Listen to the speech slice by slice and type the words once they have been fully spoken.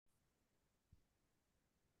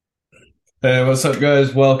Hey, what's up,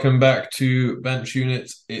 guys? Welcome back to Bench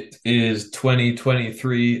Units. It is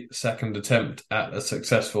 2023, second attempt at a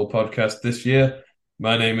successful podcast this year.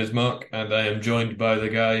 My name is Mark, and I am joined by the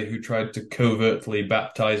guy who tried to covertly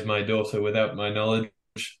baptize my daughter without my knowledge.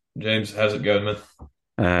 James, how's it going,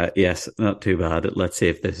 man? Yes, not too bad. Let's see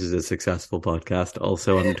if this is a successful podcast.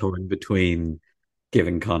 Also, I'm torn between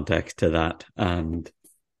giving context to that and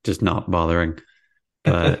just not bothering.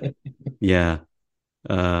 But yeah,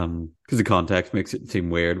 because the context makes it seem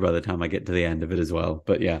weird by the time I get to the end of it as well.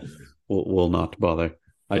 But yeah, we'll not bother.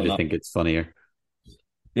 I Well, just not. think it's funnier.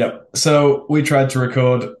 Yep. So we tried to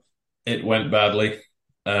record. It went badly.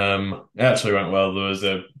 It actually went well.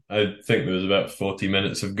 I think there was about 40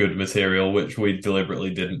 minutes of good material, which we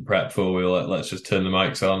deliberately didn't prep for. We were like, let's just turn the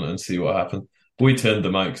mics on and see what happened. We turned the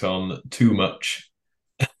mics on too much.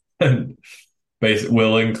 And basically,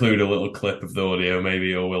 we'll include a little clip of the audio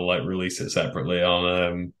maybe, or we'll like release it separately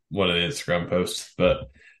on one of the Instagram posts. But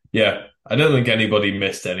yeah, I don't think anybody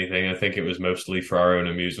missed anything. I think it was mostly for our own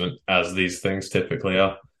amusement, as these things typically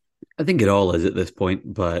are. I think it all is at this point,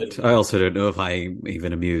 but I also don't know if I'm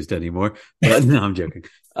even amused anymore. But no, I'm joking.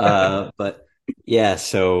 But yeah,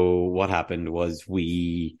 so what happened was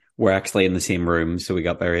we were actually in the same room, so we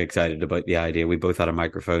got very excited about the idea. We both had our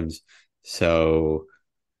microphones, so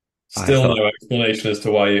I Still thought, no explanation as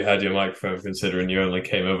to why you had your microphone, considering you only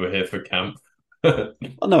came over here for camp. well,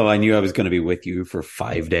 no, I knew I was going to be with you for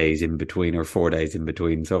 5 days in between or 4 days in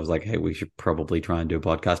between, so I was like, hey, we should probably try and do a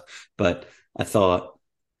podcast. But I thought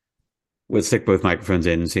we'll stick both microphones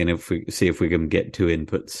in, seeing if we see if we can get two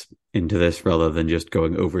inputs into this rather than just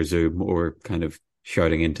going over Zoom or kind of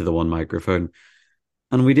shouting into the one microphone.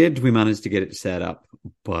 And we did. We managed to get it set up,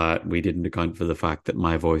 but we didn't account for the fact that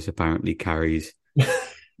my voice apparently carries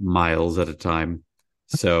miles at a time.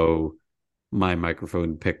 So my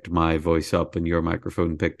microphone picked my voice up and your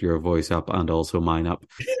microphone picked your voice up and also mine up,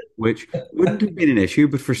 which wouldn't have been an issue,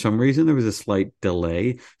 but for some reason there was a slight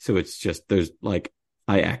delay. So it's just there's like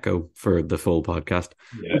I echo for the full podcast,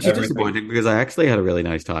 Yeah, which is everything. disappointing because I actually had a really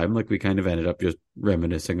nice time. Like we kind of ended up just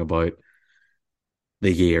reminiscing about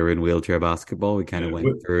the year in wheelchair basketball. We kind of Yeah.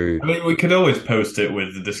 went through. I mean, we could always post it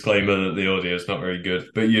with the disclaimer that the audio is not very good,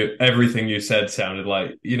 but everything you said sounded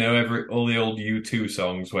like, every all the old U2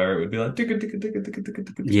 songs where it would be like ticka ticka ticka ticka ticka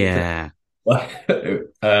ticka ticka ticka. Yeah.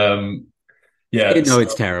 Um, yeah, No, so,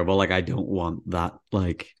 it's terrible. Like I don't want that.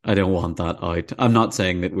 Like I don't want that out. I'm not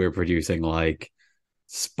saying that we're producing like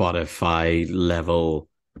Spotify level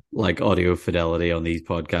like audio fidelity on these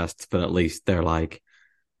podcasts, but at least they're like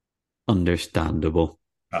understandable.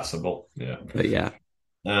 passable. Yeah. But yeah.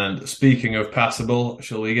 And speaking of passable,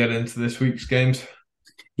 shall we get into this week's games?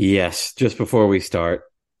 Yes, just before we start,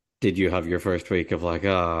 did you have your first week of like,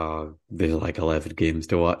 oh, there's like 11 games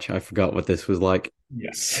to watch? I forgot what this was like.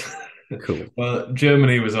 Yes. Cool. Well,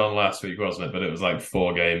 Germany was on last week, wasn't it? But it was like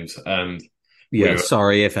four games, and we Yeah, were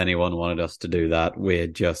sorry if anyone wanted us to do that. We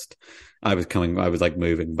had just, I was like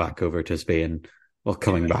moving back over to Spain, well,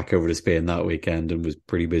 coming yeah, back over to Spain that weekend and was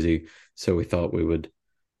pretty busy. So we thought we would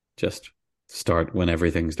just start when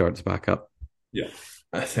everything starts back up. yeah.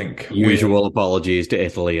 I think we Usual apologies to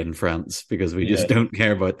Italy and France because we yeah, just don't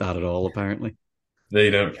care about that at all, apparently. they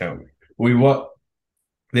don't count. We what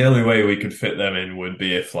the only way we could fit them in would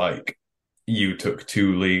be if like you took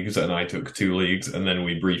two leagues and I took two leagues, and then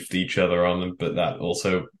we briefed each other on them. But that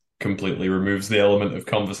also completely removes the element of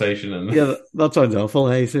conversation and Yeah, that sounds awful.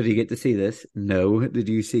 Hey, so did you get to see this? No. Did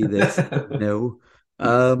you see this? No.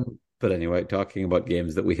 But anyway, talking about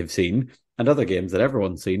games that we have seen and other games that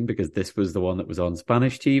everyone's seen, because this was the one that was on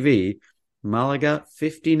Spanish TV. Malaga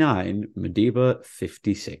 59, Madiba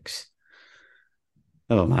 56.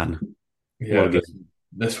 Oh man, what yeah, a this game.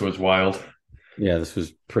 this was wild. Yeah, this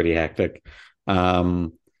was pretty hectic.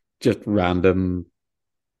 Um, just random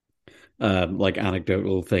like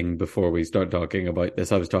anecdotal thing before we start talking about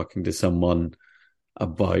this. I was talking to someone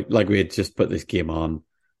about like we had just put this game on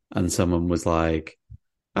and someone was like,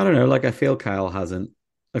 I don't know, like I feel like Kyle hasn't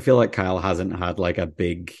had like a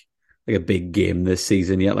big game this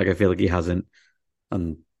season yet. Like I feel like he hasn't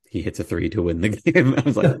and he hits a three to win the game. I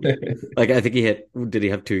was like I think did he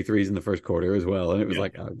have two threes in the first quarter as well? And it was Yeah,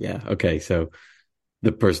 like, oh yeah, okay. So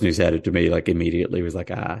the person who said it to me like immediately was like,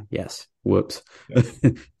 ah, yes, whoops. yeah.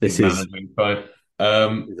 He's This managing fine.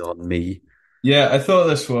 Um, is on me. yeah, I thought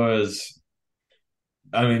this was.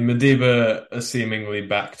 I mean, Madiba are seemingly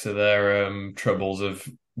back to their troubles of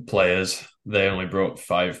players. They only brought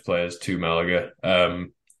five players to Malaga.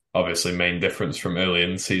 Obviously, main difference from early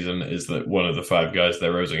in the season is that one of the five guys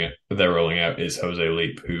they're rolling out is Jose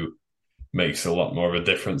Leap, who makes a lot more of a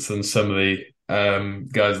difference than some of the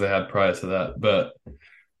guys they had prior to that. But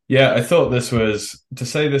Yeah, I thought this was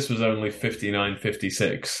only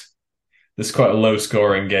 59-56. This is quite a low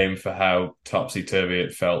scoring game for how topsy-turvy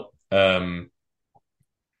it felt.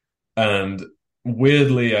 And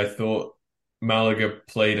weirdly, I thought Malaga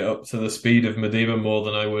played up to the speed of Madiba more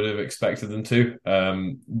than I would have expected them to.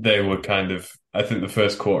 They were kind of, I think the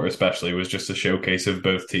first quarter especially was just a showcase of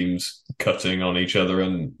both teams cutting on each other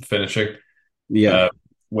and finishing. Yeah. Uh,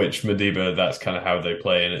 which Madiba, that's kind of how they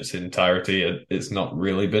play in its entirety. It's not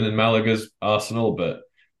really been in Malaga's arsenal, but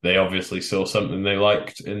they obviously saw something they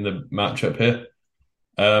liked in the matchup here.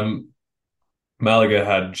 Um, Malaga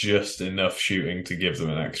had just enough shooting to give them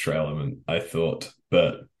an extra element, I thought,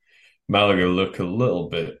 but Malaga look a little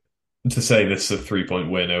bit, to say this is a 3 point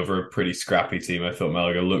win over a pretty scrappy team. I thought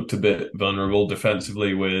Malaga looked a bit vulnerable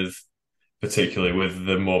defensively particularly with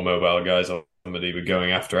the more mobile guys on Madiba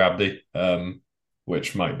going after Abdi,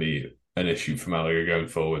 which might be an issue for Malaga going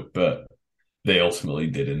forward. But they ultimately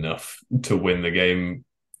did enough to win the game.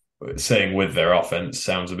 Saying with their offense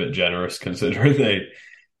sounds a bit generous considering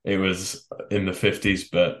it was in the 50s,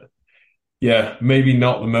 but yeah, maybe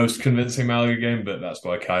not the most convincing Malaga game, but that's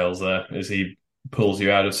why Kyle's there, is he pulls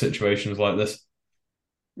you out of situations like this.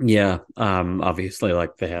 Yeah. Obviously,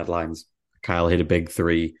 like the headlines, Kyle hit a big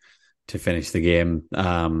three to finish the game.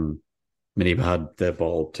 Maniba had the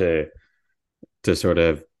ball to sort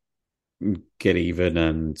of get even,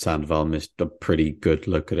 and Sandoval missed a pretty good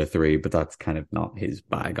look at a three, but that's kind of not his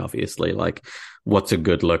bag, obviously. Like, what's a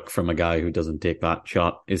good look from a guy who doesn't take that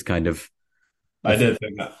shot is kind of the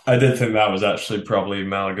thing. I did think that was actually probably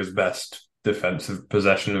Malaga's best defensive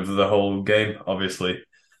possession of the whole game. Obviously,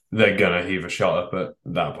 they're gonna heave a shot up at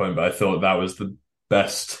that point, but I thought that was the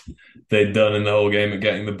best they'd done in the whole game at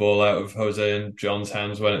getting the ball out of Jose and John's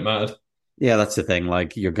hands when it mattered. Yeah, that's the thing.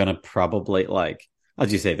 Like, you're gonna probably, like,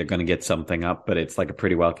 as you say, they're gonna get something up, but it's like a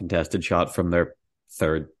pretty well contested shot from their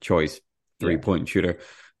third choice Yeah. 3 point shooter.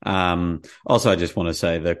 Also, I just want to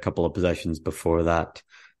say the couple of possessions before that,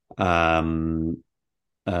 um,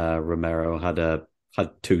 Romero had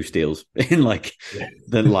two steals in Yeah.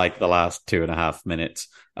 the last 2.5 minutes,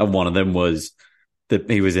 and one of them was that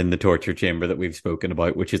he was in the torture chamber that we've spoken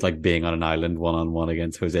about, which is like being on an island 1-on-1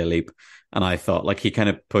 against Jose Leap. And I thought, like, he kind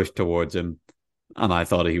of pushed towards him, and I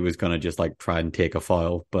thought he was going to just like try and take a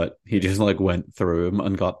foul, but he just like went through him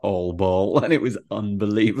and got all ball, and it was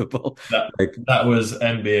unbelievable. That Like, that was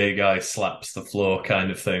NBA guy slaps the floor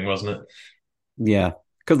kind of thing, wasn't it? yeah,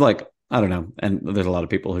 because like, I don't know, and there's a lot of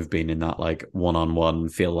people who've been in that like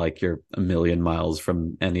 1-on-1, feel like you're a million miles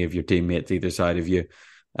from any of your teammates either side of you.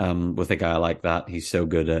 With a guy like that, he's so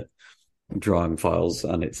good at drawing fouls,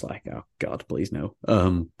 and it's like, oh God, please no.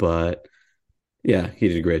 But yeah, he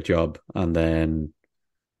did a great job, and then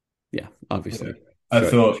yeah, Yeah. obviously, I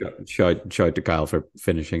thought shout to Kyle for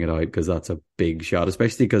finishing it out, because that's a big shot,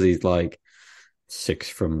 especially because he's like six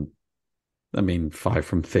from, I mean, 5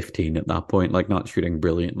 from 15 at that point, like not shooting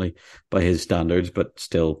brilliantly by his standards, but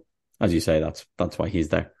still, as you say, that's why he's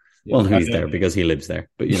there. yeah, Well, he's there because he lives there,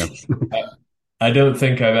 but you know, I, I don't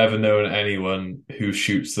think I've ever known anyone who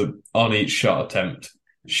shoots on each shot attempt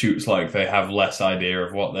shoots like they have less idea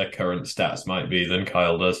of what their current stats might be than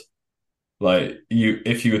Kyle does. Like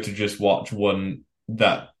if you were to just watch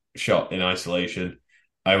that shot in isolation,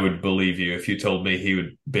 I would believe you if you told me he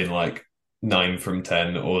would been like 9 from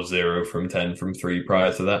 10 or 0 from 10 from three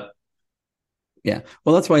prior to that. yeah.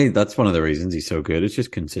 Well, that's one of the reasons he's so good. It's just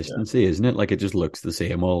Yeah. consistency, isn't it? Like, it just looks the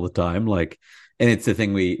same all the time. Like, and it's the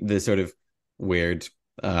thing, the sort of weird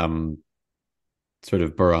um sort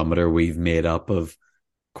of barometer we've made up of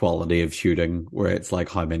quality of shooting, where it's like,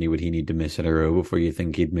 how many would he need to miss in a row before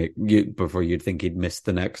before you'd think he'd miss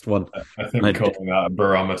the next one. I And think calling that a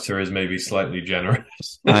barometer is maybe slightly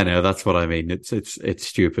generous. I know, that's what I mean. It's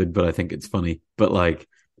stupid, but I think it's funny. But like,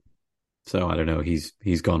 so I don't know. He's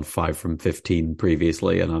gone 5 from 15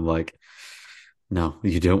 previously, and I'm like, no,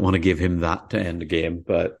 you don't want to give him that to end the game.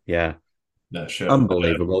 But yeah, No, sure.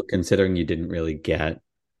 unbelievable considering you didn't really get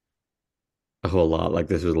a whole lot. Like,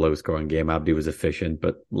 this was a low scoring game. Abdi was efficient,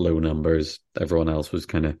 but low numbers. Everyone else was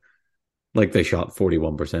kind of like, they shot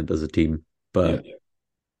 41% as a team. Yeah. But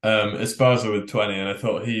Esparza with 20, and I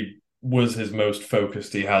thought he was his most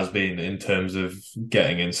focused he has been in terms of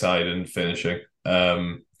getting inside and finishing.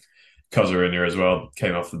 Coserinia as well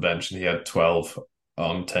came off the bench and he had 12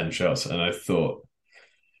 on 10 shots. And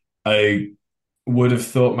I would have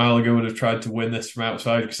thought Malaga would have tried to win this from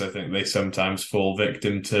outside because I think they sometimes fall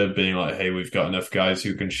victim to being like, hey, we've got enough guys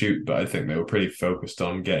who can shoot. But I think they were pretty focused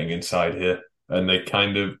on getting inside here. And they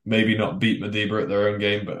kind of maybe not beat Madiba at their own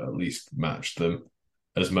game, but at least matched them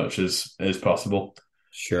as much as possible.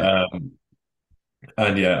 sure. Um,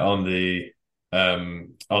 and yeah, on the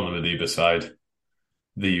On the Madiba side,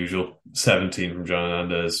 the usual 17 from John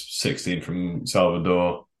Hernandez, 16 from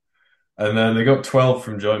Salvador. And then they got 12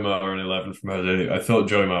 from Joymar and 11 from Jose. I thought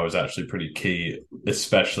Joymar was actually pretty key,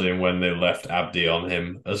 especially when they left Abdi on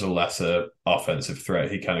him as a lesser offensive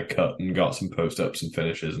threat. He kind of cut and got some post-ups and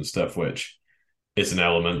finishes and stuff, which is an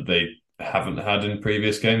element they haven't had in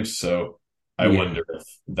previous games. So I Yeah. wonder if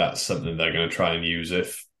that's something they're going to try and use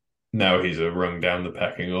if now he's a rung down the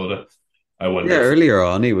pecking order. I Yeah, wonder if,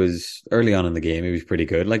 early on in the game, he was pretty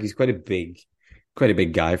good. Like he's quite a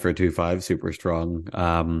big guy for a 2'5", super strong.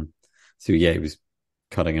 So yeah, he was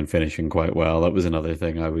cutting and finishing quite well. That was another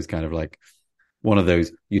thing. I was kind of like one of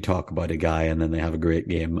those, you talk about a guy and then they have a great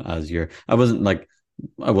game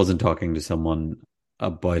I wasn't talking to someone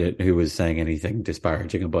about it who was saying anything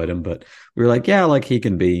disparaging about him, but we were like, yeah, like he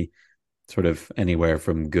can be sort of anywhere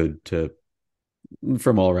from good to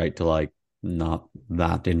from all right to like not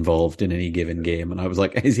that involved in any given game. And I was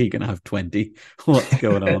like, is he going to have 20? What's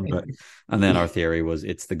going on? But and then our theory was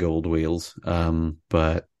it's the gold wheels.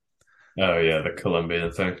 But oh yeah, the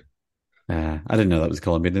Colombian thing. I didn't know that was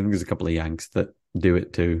Colombian. I think there's a couple of Yanks that do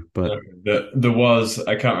it too. But There was,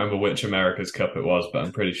 I can't remember which America's Cup it was, but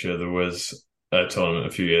I'm pretty sure there was a tournament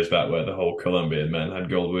a few years back where the whole Colombian men had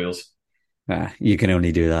gold wheels. you can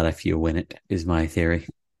only do that if you win it, is my theory.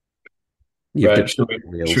 You have to Right, paint the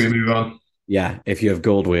should wheels. we move on? Yeah, if you have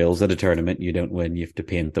gold wheels at a tournament, you don't win. You have to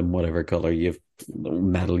paint them whatever color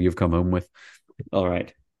medal you've come home with. All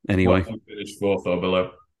right. What Anyway, if you finish fourth or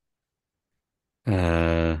below?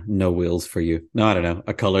 no wheels for you. No, I don't know.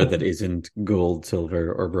 A color that isn't gold,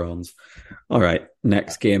 silver, or bronze. All right.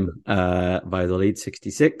 Next game. Valladolid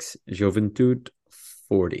 66, Juventud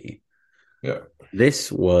 40. Yeah.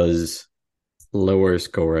 This was lower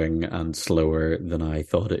scoring and slower than I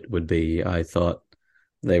thought it would be. I thought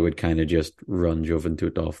they would kind of just run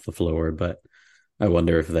Juventud off the floor, but I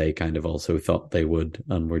wonder if they kind of also thought they would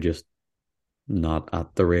and were just not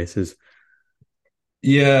at the races.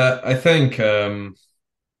 Yeah, I think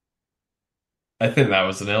that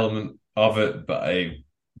was an element of it, but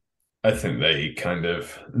I think they kind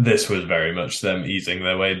of this was very much them easing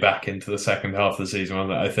their way back into the second half of the season.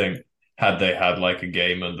 And I think had they had like a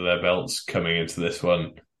game under their belts coming into this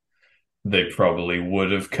one, they probably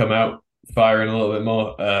would have come out firing a little bit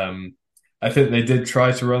more. I think they did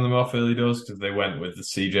try to run them off early doors because they went with the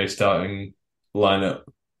CJ starting lineup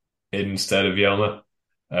instead of Yelmer,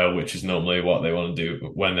 which is normally what they want to do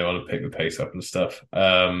when they want to pick the pace up and stuff.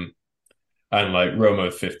 And like Roma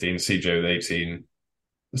with 15, CJ with 18.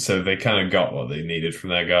 So they kind of got what they needed from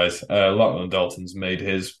their guys. Lachlan Dalton's made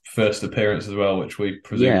his first appearance as well, which we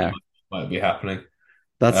presume Yeah, might be happening.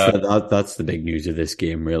 that's Uh, that's the big news of this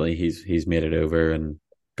game. Really, he's made it over and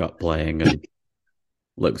got playing and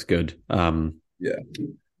looks good. yeah,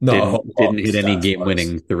 not a whole Didn't lot hit any stats game wise.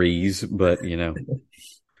 winning threes, but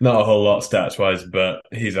Not a whole lot stats wise, but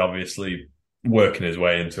he's obviously working his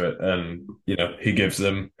way into it, and he gives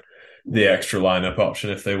them the extra lineup option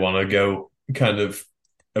if they want to go kind of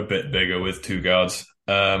a bit bigger with two guards.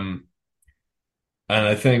 And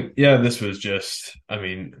I think, yeah, this was just, I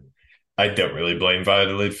mean, I don't really blame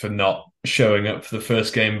Valladolid for not showing up for the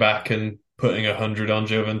first game back and putting 100 on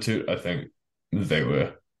Juventud. I think they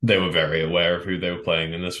were they were very aware of who they were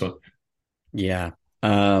playing in this one. yeah.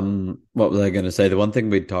 What was I going to say? The one thing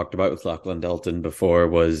we'd talked about with Lachlan Dalton before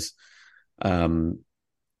was um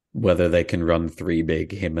whether they can run three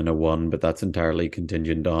big, him and a one, but that's entirely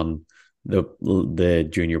contingent on the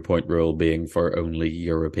junior point rule being for only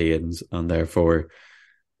Europeans, and therefore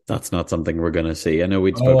that's not something we're going to see. I know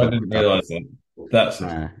we'd Oh, I spoken didn't about that. realize that. That's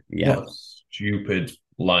Yeah, what a stupid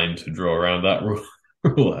line to draw around that rule.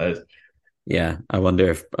 rule is. yeah. I wonder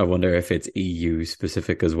if it's EU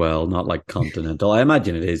specific as well, not like continental. I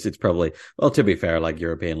imagine it is. It's probably well. To be fair, like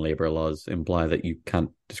European labour laws imply that you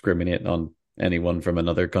can't discriminate on anyone from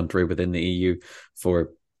another country within the EU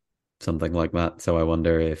for something like that. So I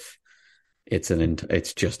wonder if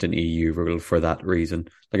it's just an EU rule for that reason.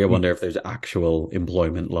 Like I wonder if there's actual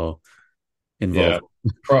employment law Yeah, involved.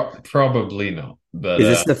 probably not. But Is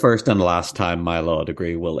this the first and last time my law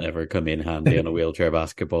degree will ever come in handy on a wheelchair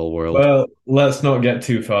basketball world? well, let's not get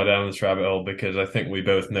too far down this rabbit hole because I think we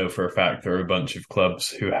both know for a fact there are a bunch of clubs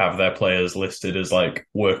who have their players listed as like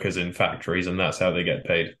workers in factories, and that's how they get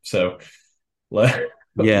paid. So, let,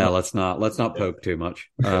 Yeah, let's not poke too much.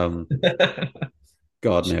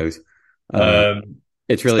 God knows. Uh, um,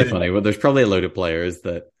 it's so really funny. Well, there's probably a load of players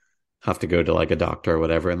that have to go to like a doctor or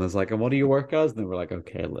whatever, and there's like, and what do you work as? And then we're like,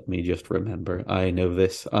 okay, let me just remember. I know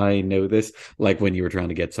this. I know this. Like when you were trying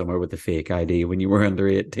to get somewhere with a fake ID when you were under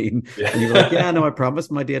 18, and you were like, yeah. yeah, no, I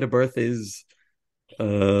promise my date of birth is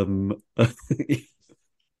But yeah.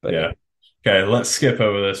 Yeah. Okay, let's skip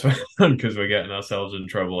over this one because we're getting ourselves in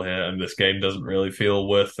trouble here, and this game doesn't really feel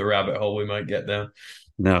worth the rabbit hole we might get down.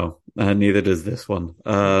 No, neither does this one.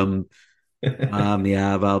 Yeah,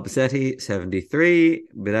 Albacete 73,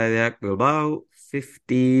 Bidayak Bilbao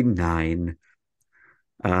 59.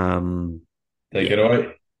 Um, Take yeah, it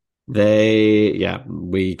away.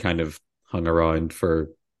 we kind of hung around for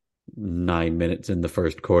 9 minutes in the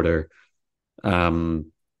first quarter.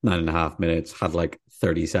 9.5 minutes, had like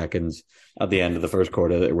 30 seconds at the end of the first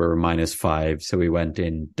quarter that were -5. So we went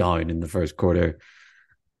in down in the first quarter.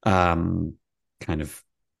 Kind of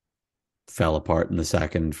fell apart in the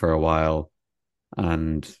second for a while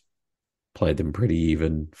and played them pretty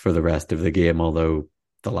even for the rest of the game, although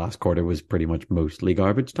the last quarter was pretty much mostly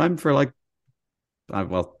garbage time for like,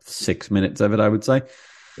 well, 6 minutes of it, I would say.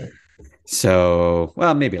 Yeah, So,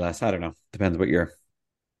 well, maybe less. I don't know. Depends what yeah,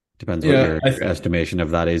 your estimation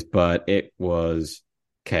of that is, but it was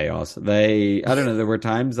chaos. I don't know, there were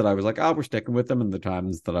times that I was like, oh, we're sticking with them, and the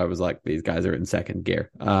times that I was like, these guys are in second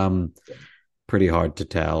gear. Pretty hard to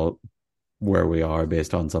tell where we are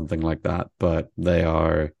based on something like that, but they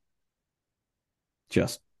are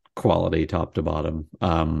just quality top to bottom.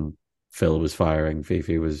 Phil was firing,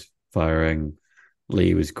 Fifi was firing,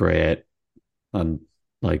 Lee was great, and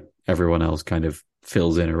like everyone else kind of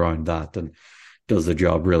fills in around that and does the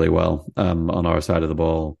job really well. On our side of the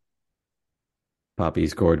ball, Papi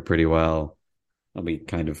scored pretty well, and we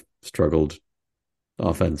kind of struggled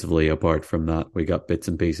offensively apart from that. We got bits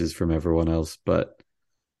and pieces from everyone else, but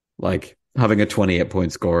like having a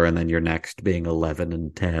 28-point score and then your next being 11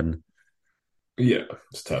 and 10, yeah,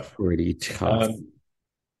 it's tough. pretty tough.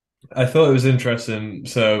 I thought it was interesting.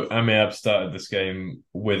 So Amiab started this game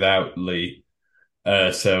without Lee.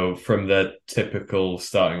 So from their typical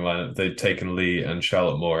starting lineup, they'd taken Lee and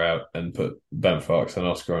Charlotte Moore out and put Ben Fox and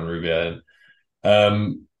Oscar on Rubier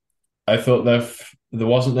in. I thought there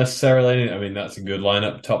wasn't necessarily any, I mean, that's a good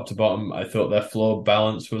lineup top to bottom. I thought their floor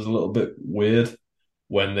balance was a little bit weird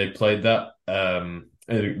when they played that.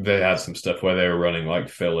 They had some stuff where they were running like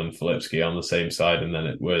Phil and Filipski on the same side, and then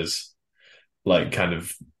it was like kind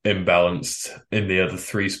of imbalanced in the other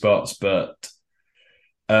three spots. But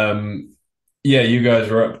yeah, you guys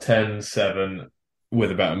were up 10-7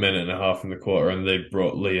 with about a minute and a half in the quarter, and they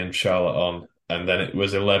brought Lee and Charlotte on, and then it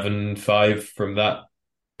was 11-5 from that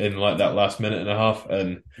in like that last minute and a half.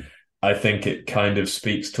 And I think it kind of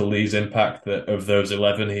speaks to Lee's impact that of those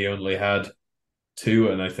 11, he only had two,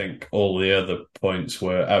 and I think all the other points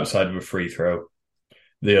were outside of a free throw.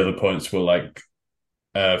 The other points were like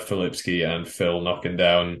Filipski and Phil knocking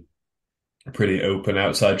down pretty open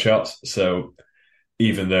outside shots. So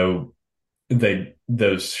even though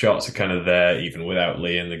those shots are kind of there even without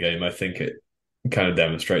Lee in the game, I think it kind of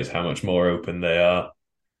demonstrates how much more open they are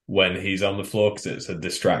when he's on the floor, because it's a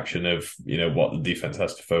distraction of what the defense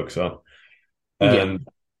has to focus on. Yeah. And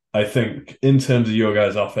I think in terms of your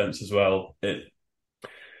guys' offense as well,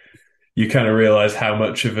 you kind of realize how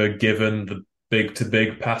much of a given the big to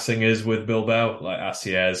big passing is with Bilbao. Like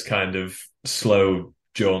Asier's kind of slow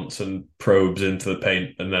jaunts and probes into the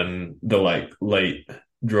paint, and then the like late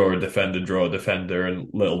draw a defender, and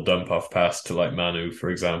little dump off pass to like Manu, for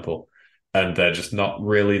example. And they're just not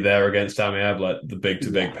really there against Amiab. Like the big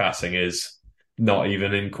to big passing is not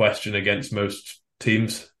even in question against most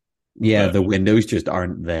teams. Yeah, But the windows just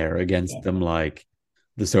aren't there against them. Like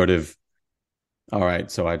the sort of, all right,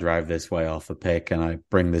 so I drive this way off a pick and I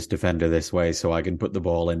bring this defender this way so I can put the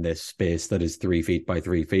ball in this space that is 3 feet by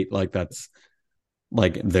 3 feet. Like that's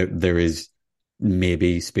like there is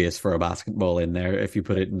maybe space for a basketball in there if you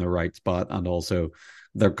put it in the right spot. And also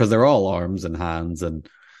because they're all arms and hands, and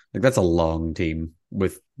like that's a long team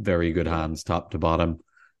with very good hands top to bottom.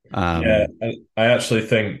 yeah, I actually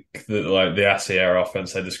think that like the Asier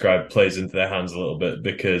offense I described plays into their hands a little bit,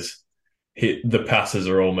 because the passes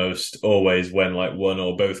are almost always when like one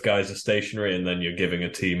or both guys are stationary, and then you're giving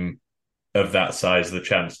a team of that size the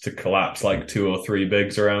chance to collapse like two or three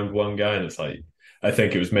bigs around one guy. And it's like, I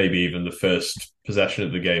think it was maybe even the first possession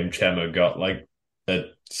of the game, Chema got like a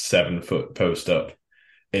 7 foot post up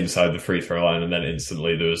inside the free throw line, and then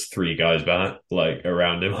instantly there was three guys behind, like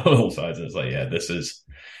around him on all sides. And it's like, yeah, this is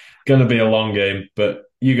going to be a long game. But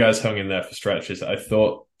you guys hung in there for stretches. I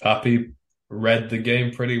thought Papi read the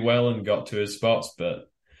game pretty well and got to his spots, but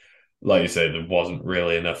like you say, there wasn't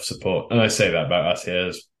really enough support. And I say that about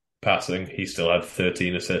Asier's passing. He still had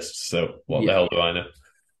 13 assists, so what the hell do I know?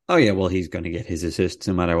 Oh yeah, well he's going to get his assists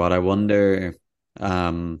no matter what. I wonder.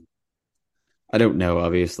 I don't know,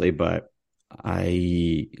 obviously, but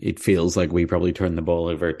it feels like we probably turned the ball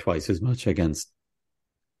over twice as much against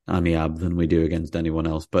Amiab than we do against anyone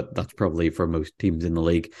else, but that's probably for most teams in the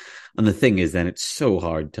league. And the thing is, then it's so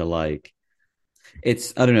hard to like.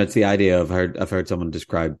 It's I don't know. It's the idea of I've heard someone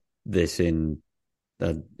describe this in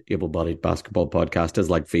the able-bodied basketball podcast as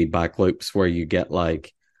like feedback loops where you get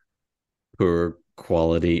like poor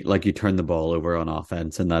quality, like you turn the ball over on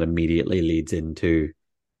offense, and that immediately leads into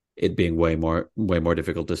it being way more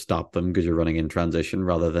difficult to stop them because you're running in transition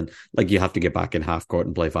rather than like you have to get back in half court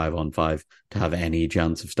and play 5-on-5 to have any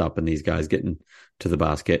chance of stopping these guys getting to the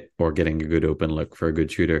basket or getting a good open look for a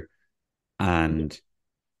good shooter. And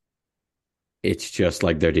it's just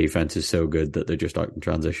like their defense is so good that they're just out in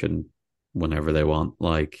transition whenever they want.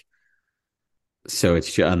 Like, so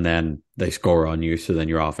it's just, and then they score on you. So then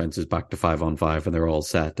your offense is back to 5-on-5 and they're all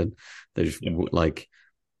set. And they're just like,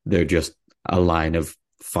 they're just a line of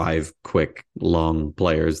five quick, long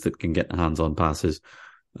players that can get hands on passes.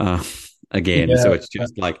 Again, Yeah, so it's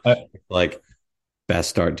just I, like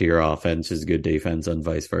best start to your offense is good defense and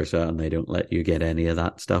vice versa. And they don't let you get any of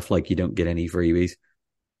that stuff. Like you don't get any freebies.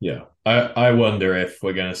 yeah. I wonder if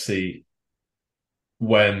we're going to see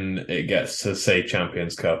when it gets to say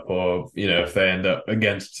Champions Cup, or if they end up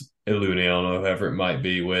against Ilunion or whoever it might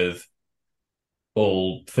be with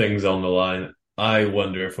all things on the line. I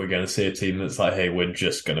wonder if we're going to see a team that's like, hey, we're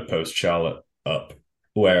just going to post Charlotte up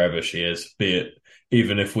wherever she is, be it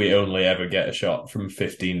even if we only ever get a shot from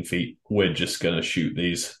 15 feet, we're just going to shoot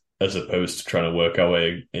these as opposed to trying to work our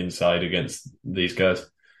way inside against these guys.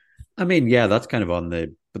 I mean, yeah, that's kind of on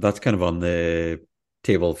the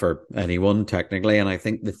table for anyone technically. And I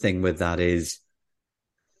think the thing with that is,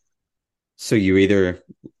 so you either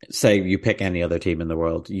say you pick any other team in the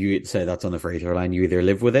world, you say that's on the free throw line, you either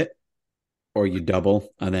live with it or you double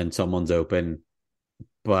and then someone's open,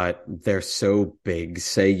 but they're so big.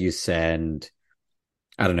 Say you send,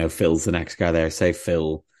 I don't know, Phil's the next guy there. Say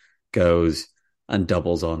Phil goes and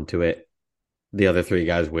doubles onto it. The other three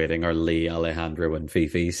guys waiting are Lee, Alejandro, and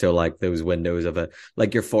Fifi. So like those windows of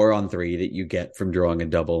like your 4-on-3 that you get from drawing a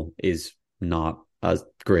double is not as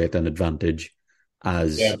great an advantage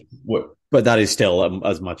Yeah, as, but that is still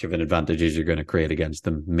as much of an advantage as you're going to create against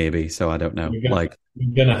them, maybe. So I don't know. we're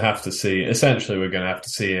gonna have to see. Essentially, we're gonna have to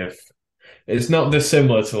see if it's not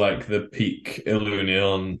dissimilar to like the peak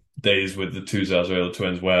Illusion days with the two Zazuela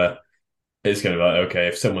twins, where it's going to be like, okay,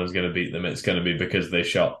 if someone's going to beat them, it's going to be because they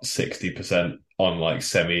shot 60% on like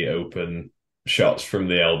semi-open shots from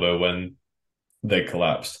the elbow when they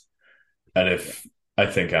collapsed. And if I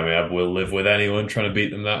think Amiab will live with anyone trying to beat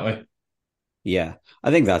them that way. Yeah, I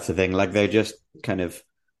think that's the thing. Like they're just kind of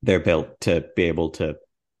they're built to be able to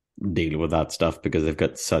deal with that stuff because they've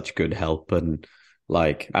got such good help and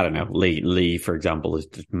like I don't know, Lee for example is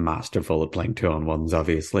just masterful at playing 2-on-1s,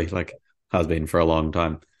 obviously, like has been for a long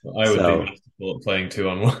time. I would be So masterful at playing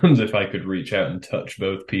 2-on-1s if I could reach out and touch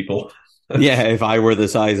both people. yeah, if I were the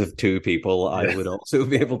size of two people, I Yeah. would also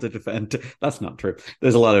be able to defend. That's not true.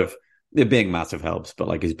 There's a lot of it being massive helps, but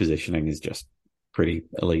like his positioning is just pretty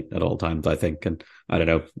elite at all times, I think. And I don't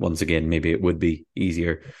know, once again, maybe it would be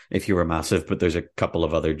easier if you were massive, but there's a couple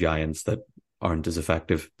of other giants that aren't as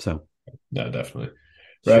effective. So, No, definitely.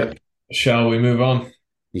 sure. Right. Shall we move on?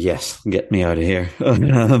 Yes, get me out of here.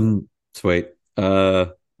 Sweet.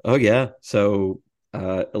 Oh yeah. So,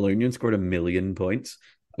 Ilunion scored 1,000,000 points.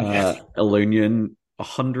 Yes. Ilunion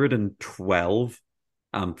 112,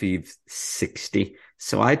 Amphi's 60.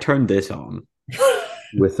 So I turned this on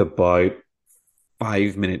with about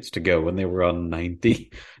 5 minutes to go when they were on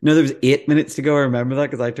 90. No, there was 8 minutes to go. I remember that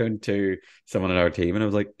because I turned to someone in our team and I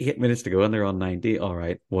was like, 8 minutes to go and they're on 90. All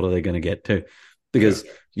right, what are they going to get to? Because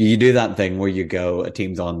you do that thing where you go, a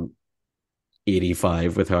team's on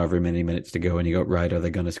 85 with however many minutes to go, and you go, right, are they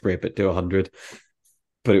going to scrape it to 100?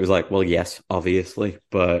 But it was like, well, yes, obviously.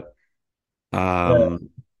 But Yeah. um,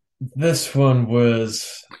 This one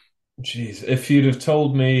was, geez, if you'd have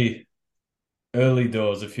told me early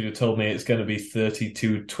doors, if you'd have told me it's going to be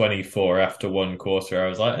 32-24 after one quarter, I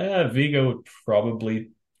was like, Vigo would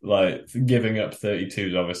probably like giving up 32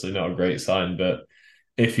 is obviously not a great sign, but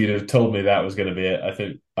if you'd have told me that was going to be it, I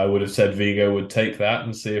think I would have said Vigo would take that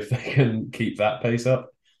and see if they can keep that pace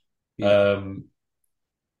up. yeah, Um,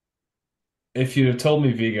 if you'd have told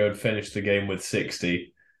me Vigo had finished the game with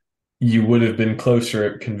 60, you would have been closer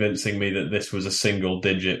at convincing me that this was a single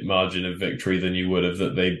digit margin of victory than you would have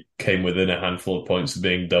that they came within a handful of points of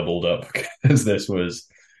being doubled up because this was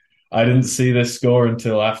I didn't see this score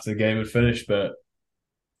until after the game had finished, but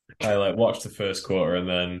I like watched the first quarter and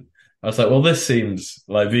then I was like, well, this seems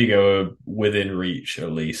like Vigo are within reach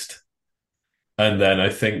at least. And then I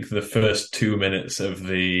think the first 2 minutes of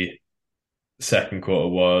the second quarter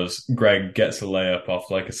was Greg gets a layup off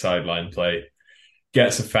like a sideline play.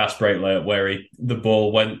 gets a fast break layup where the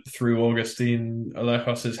ball went through Augustine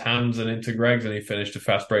Alejos's hands and into Greg's, and he finished a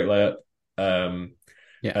fast break layup. Um,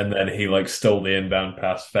 Yeah. and then he like stole the inbound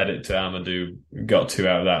pass, fed it to Amadou, got two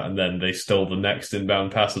out of that, and then they stole the next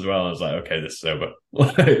inbound pass as well. I was like, okay, this is over.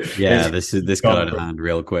 Yeah, it's this got gone out of from hand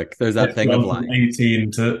real quick. There's that it's thing of gone from like,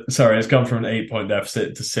 18 to it's gone from an 8 point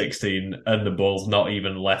deficit to 16, and the ball's not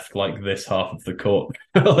even left like this half of the court,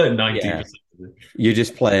 like yeah, 90%. you're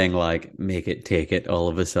just playing like make it take it all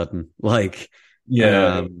of a sudden. Like,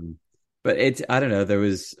 Yeah, um, but it's I don't know. There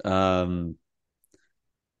was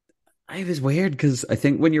it was weird because I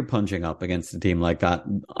think when you're punching up against a team like that,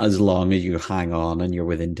 as long as you hang on and you're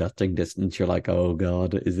within touching distance, you're like, oh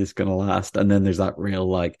God, is this going to last? And then there's that real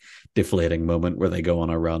like deflating moment where they go on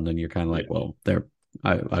a run and you're kind of like, yeah. well,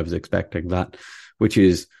 I was expecting that, which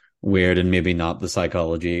is weird and maybe not the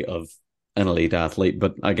psychology of an elite athlete.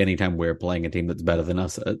 But like anytime we're playing a team that's better than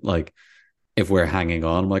us, like if we're hanging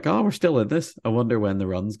on, I'm like, oh, we're still in this. I wonder when the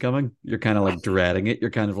run's coming. You're kind of like dreading it.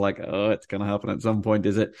 You're kind of like, oh, it's going to happen at some point.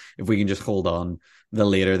 Is it? If we can just hold on, the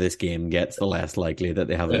later this game gets, the less likely that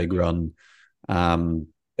they have a big run.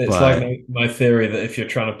 It's like But my theory that if you're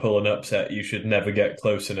trying to pull an upset, you should never get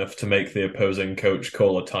close enough to make the opposing coach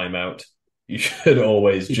call a timeout. You should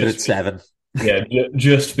always keep it at seven.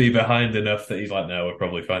 just be behind enough that he's like, no, we're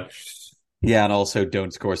probably fine. Yeah, and also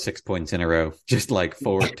don't score 6 points in a row. Just like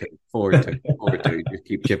 4-2, 4-2, 4-2. Just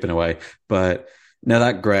keep chipping away. But now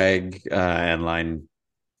that Greg line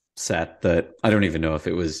set that I don't even know if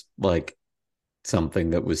it was like something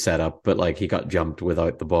that was set up, but like he got jumped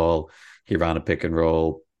without the ball. He ran a pick and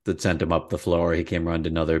roll that sent him up the floor. He came around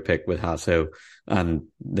another pick with Hasso, and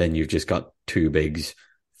then you've just got two bigs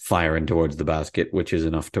firing towards the basket, which is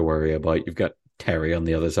enough to worry about. You've got Terry on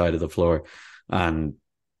the other side of the floor, and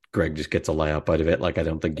Greg just gets a layup out of it. Like I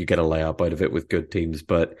don't think you get a layup out of it with good teams,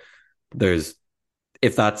 but there's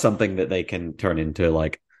if that's something that they can turn into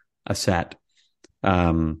like a set.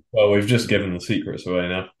 Well, we've just given the secrets away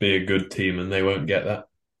now. Be a good team, and they won't get that.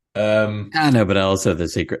 I know, but also the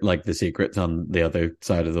secrets on the other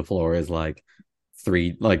side of the floor is like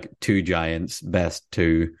two giants, best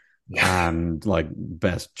two, and like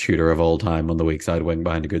best shooter of all time on the weak side wing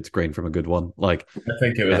behind a good screen from a good one. Like, I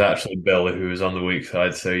think it was actually Bill who was on the weak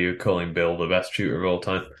side, so you're calling Bill the best shooter of all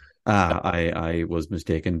time. I was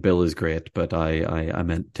mistaken. Bill is great, but I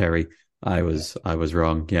meant Terry. I was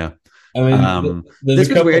wrong. Yeah. I mean, there's This a was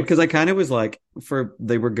couple weird of because I kind of was like,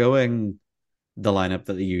 they were going the lineup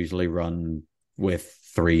that they usually run with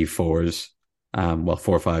three fours,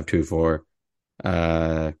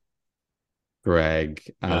 4-5-2-4, Greg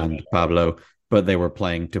and Pablo, but they were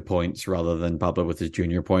playing to points rather than Pablo with his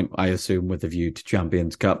junior point, I assume with a view to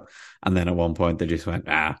Champions Cup. And then at one point they just went,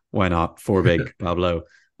 why not? Four big Pablo,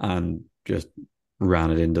 and just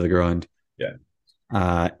ran it into the ground.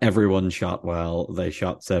 Yeah. Everyone shot well. They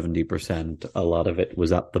shot 70%. A lot of it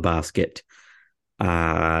was at the basket.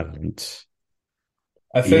 And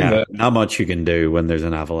I think that not much you can do when there's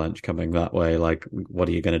an avalanche coming that way. Like, what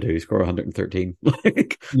are you going to do? Score 113?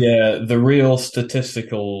 the real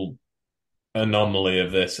statistical anomaly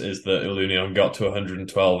of this is that Ilunion got to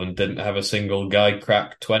 112 and didn't have a single guy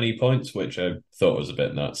crack 20 points, which I thought was a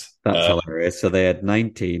bit nuts. That's hilarious. So they had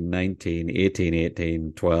 19, 19, 18,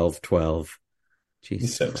 18, 12, 12.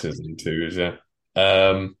 Jesus Sixes and twos, yeah.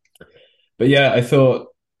 But yeah, I thought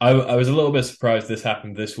I was a little bit surprised this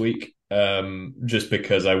happened this week, just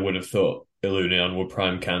because I would have thought Ilunion were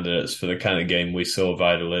prime candidates for the kind of game we saw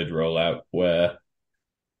Valladolid roll out, where,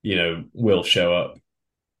 we'll show up,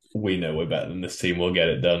 we know we're better than this team, we'll get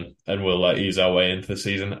it done, and we'll ease our way into the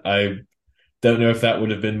season. I don't know if that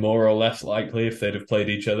would have been more or less likely if they'd have played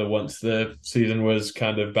each other once the season was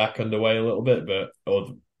kind of back underway a little bit, or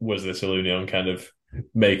was this Ilunion kind of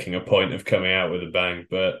making a point of coming out with a bang?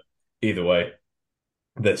 But either way,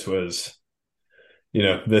 this was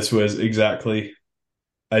exactly.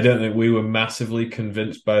 I don't think we were massively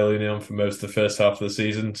convinced by Ilunion for most of the first half of the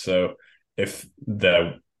season. So if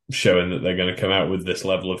they're showing that they're going to come out with this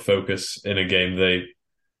level of focus in a game they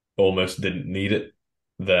almost didn't need it,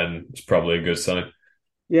 then it's probably a good sign.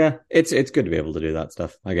 Yeah, it's good to be able to do that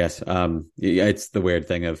stuff, I guess. It's the weird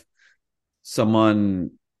thing of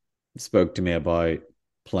someone spoke to me about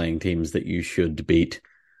playing teams that you should beat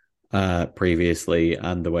previously,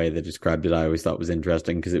 and the way they described it I always thought was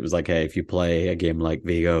interesting, because it was like, hey, if you play a game like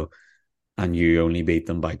Vigo and you only beat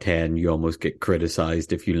them by 10, you almost get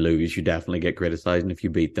criticized. If you lose, you definitely get criticized, and if you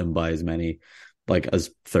beat them by as many, like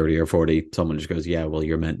as 30 or 40, someone just goes, yeah, well,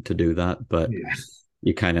 you're meant to do that. But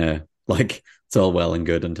you kind of like, it's all well and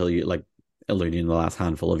good until you, like, Ilunion the last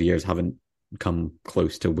handful of years haven't come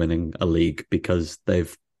close to winning a league because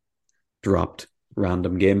they've dropped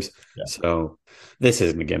random games. Yeah. So this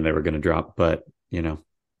isn't a game they were going to drop, but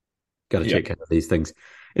got to Yeah. take care of these things.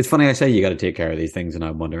 It's funny I say you got to take care of these things, and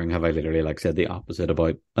I'm wondering have I literally like said the opposite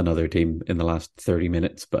about another team in the last 30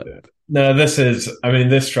 minutes? But No,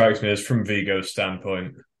 this strikes me as from Vigo's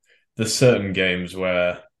standpoint. There's certain games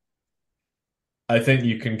where I think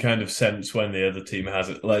you can kind of sense when the other team has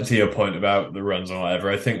it. Like to your point about the runs or whatever,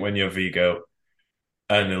 I think when you're Vigo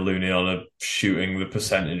and Ilunion are shooting the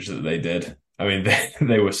percentage that they did, I mean,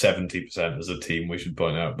 they were 70% as a team, we should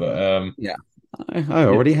point out. But yeah, I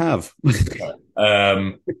already have.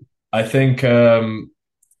 um, I think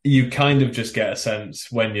you kind of just get a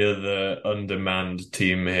sense when you're the undermanned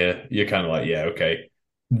team here, you're kind of like, yeah, okay,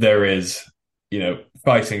 there is,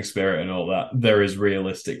 fighting spirit and all that. There is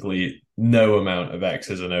realistically no amount of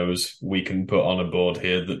X's and O's we can put on a board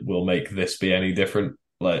here that will make this be any different.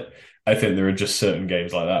 Like, I think there are just certain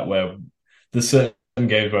games like that where there's certain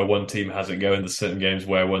games where one team has it going, there's certain games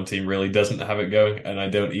where one team really doesn't have it going, and I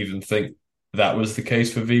don't even think that was the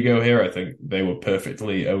case for Vigo here. I think they were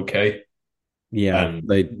perfectly okay. Yeah, And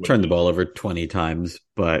they turned the ball over 20 times,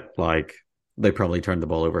 but like they probably turned the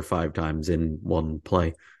ball over 5 times in one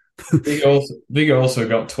play. Vigo also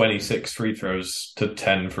got 26 free throws to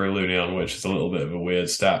 10 for Ilunion, which is a little bit of a weird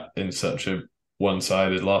stat in such a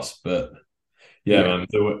one-sided loss. But yeah, man,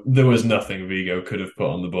 there was nothing Vigo could have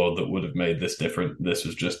put on the board that would have made this different. This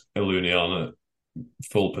was just Ilunion at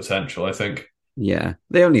full potential, I think. Yeah.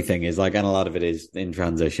 The only thing is like, and a lot of it is in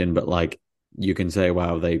transition, but like you can say,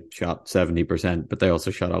 wow, they shot 70%, but they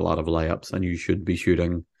also shot a lot of layups, and you should be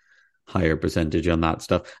shooting higher percentage on that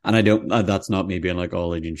stuff. And I don't, that's not me being like,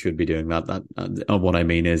 all agents should be doing that. What I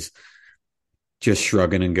mean is just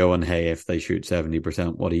shrugging and going, hey, if they shoot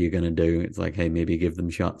 70%, what are you going to do? It's like, hey, maybe give them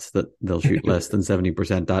shots that they'll shoot less than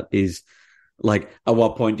 70%. That is like, at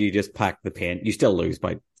what point do you just pack the paint? You still lose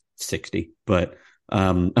by 60, but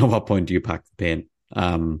at what point do you pack the paint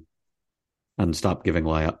and stop giving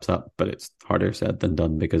layups up? But it's harder said than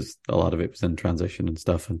done because a lot of it was in transition and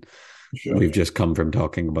stuff. And Sure. we've just come from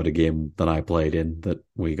talking about a game that I played in that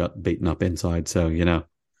we got beaten up inside. So,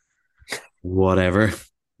 whatever.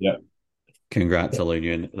 Yeah. Congrats,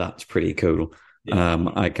 Ilunion. That's pretty cool. Yeah.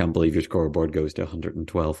 I can't believe your scoreboard goes to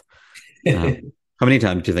 112. How many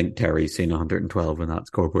times do you think Terry's seen 112 in that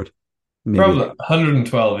scoreboard? Maybe. Probably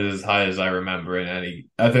 112 is as high as I remember in any.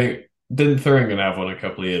 I think, didn't Thuringen have one a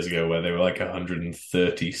couple of years ago where they were like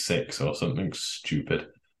 136 or something stupid?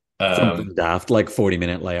 Something daft, like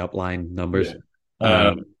 40-minute layup line numbers.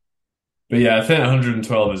 Yeah. But yeah, I think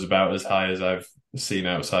 112 is about as high as I've seen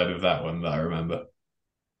outside of that one that I remember.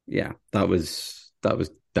 Yeah, that was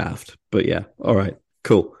daft. But yeah, all right,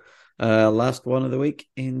 cool. Last one of the week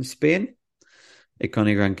in Spain.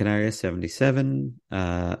 Iconi Gran Canaria 77,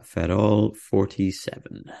 Ferrol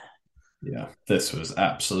 47. Yeah, this was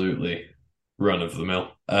absolutely run of the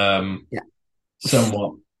mill. Yeah.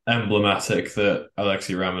 Somewhat emblematic that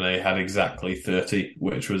Alexis Ramenet had exactly 30,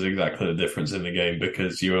 which was exactly the difference in the game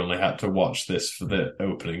because you only had to watch this for the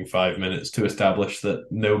opening 5 minutes to establish that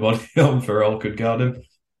nobody on Ferrol could guard him.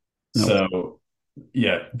 Nope. So,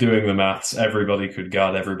 yeah, doing the maths, everybody could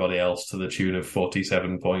guard everybody else to the tune of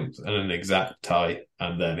 47 points and an exact tie,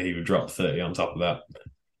 and then he would drop 30 on top of that.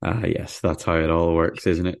 Yes, that's how it all works,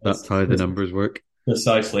 isn't it? That's how the numbers work.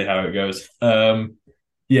 Precisely how it goes.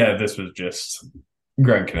 Yeah, this was just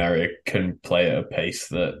Gran Canaria can play at a pace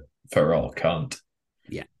that Ferrol can't.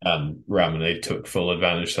 Yeah. And Ramenet took full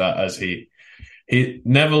advantage of that as he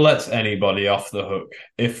never lets anybody off the hook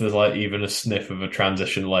if there's like even a sniff of a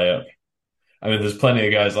transition layup. I mean, there's plenty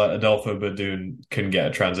of guys like Adolfo Berdun can get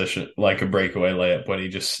a transition, like a breakaway layup when he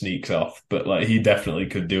just sneaks off, but like he definitely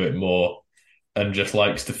could do it more and just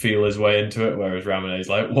likes to feel his way into it, whereas Ramenet's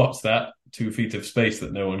like, what's that? 2 feet of space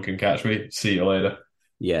that no one can catch me. See you later.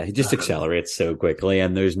 Yeah, he just accelerates so quickly,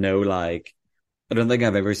 and there's no like, I don't think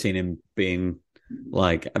I've ever seen him being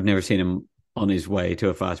like, I've never seen him on his way to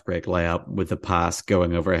a fast break layup with a pass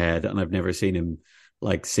going overhead, and I've never seen him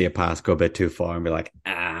like see a pass go a bit too far and be like,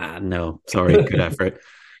 no, sorry, good effort.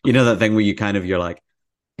 You know that thing where you're like,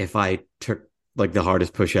 if I took like the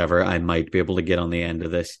hardest push ever, I might be able to get on the end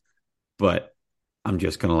of this, but I'm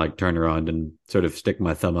just gonna like turn around and sort of stick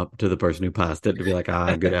my thumb up to the person who passed it to be like,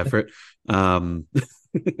 good effort.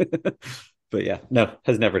 But yeah, no,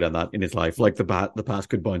 has never done that in his life. Like the pass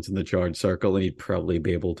could bounce in the charge circle and he'd probably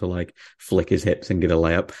be able to like flick his hips and get a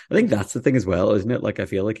layup. I think that's the thing as well, isn't it? Like I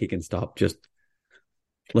feel like he can stop just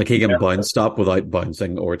like he can stop without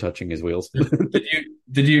bouncing or touching his wheels.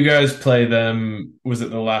 Did you guys play them? Was it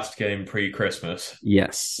the last game pre-Christmas?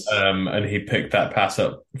 Yes. And he picked that pass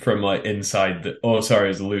up from like inside the. Oh, sorry, it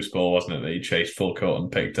was a loose ball, wasn't it? That he chased full court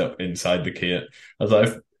and picked up inside the key. I was like,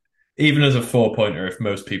 even as a 4-pointer, if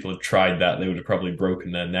most people had tried that, they would have probably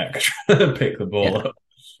broken their neck trying to pick the Yeah. ball up.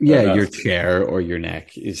 Yeah, But your that's chair or your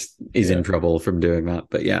neck is yeah, in trouble from doing that.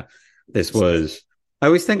 But yeah, this was I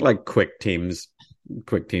always think like quick teams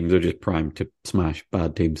are just primed to smash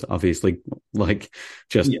bad teams, obviously. Like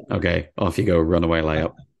just yeah. okay, off you go, runaway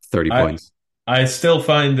layup, 30 I points. I still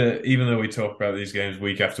find that even though we talk about these games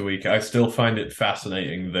week after week, I still find it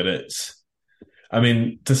fascinating that it's. I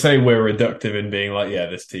mean, to say we're reductive in being like, yeah,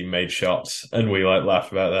 this team made shots, and we like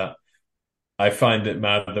laugh about that. I find it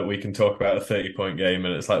mad that we can talk about a 30-point game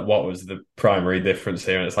and it's like, what was the primary difference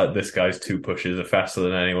here? And it's like, this guy's two pushes are faster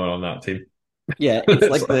than anyone on that team. Yeah, it's It's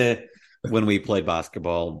like like, the when we played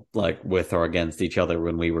basketball, like with or against each other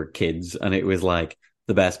when we were kids, and it was like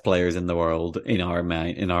the best players in the world in our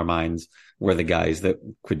minds were the guys that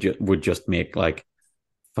would just make like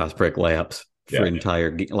fast break layups for yeah,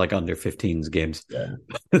 entire like under 15s games. yeah,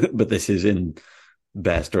 But this is in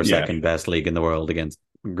best or yeah, second best league in the world against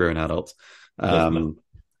grown adults. definitely.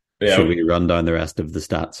 Should Yeah, we run down the rest of the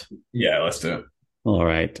stats? yeah, let's do it. All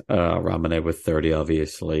right. Ramane with 30,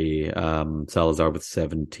 obviously. Salazar with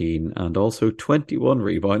 17 and also 21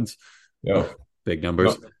 rebounds. Yo, Oh, big do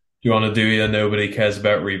numbers. you want to do your nobody cares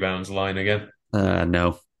about rebounds line again?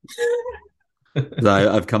 No.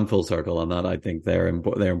 I've come full circle on that. I think they're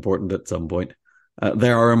important at some point.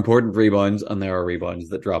 There are important rebounds and there are rebounds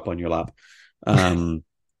that drop on your lap. Um,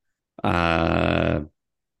 uh,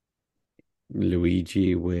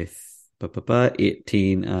 Luigi with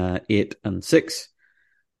 18, 8 and 6.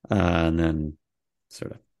 And then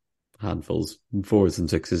sort of handfuls, fours and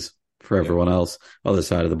sixes for Yeah, everyone else. Other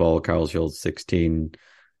side of the ball, Carl Schultz 16,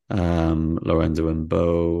 Lorenzo and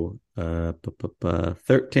Bo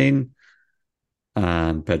 13,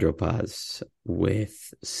 and Pedro Paz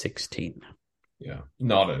with 16. yeah,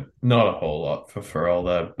 not a whole lot for all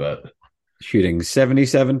that, but Shooting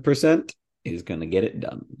 77% is going to get it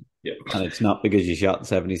done. yeah, And it's not because you shot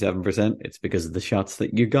 77%, it's because the shots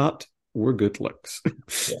that you got were good looks.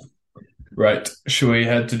 yeah. Right. Should we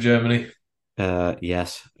head to Germany?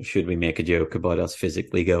 Yes. Should we make a joke about us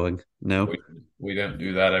physically going? No. We, we don't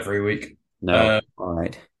do that every week. No. All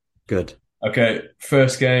right. Good. Okay,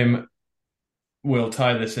 first game. We'll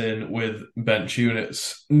tie this in with bench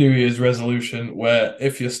units New Year's resolution, where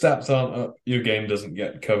if your stats aren't up, your game doesn't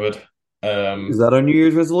get covered. Is Um, that our New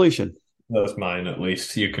Year's resolution? that's mine at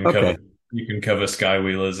least. Okay. You can cover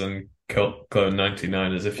Skywheelers and Clone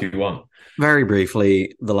 99ers if you want. Very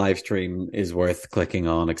briefly, the live stream is worth clicking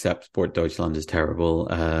on, except Sport Deutschland is terrible.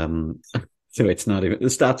 So it's not even the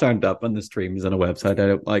stats aren't up on the streams on a website I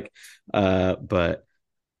don't like. But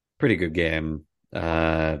pretty good game.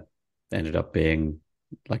 Ended up being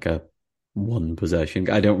like a one possession.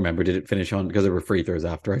 I don't remember. Did it finish on because there were free throws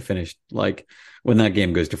after I finished? Like when that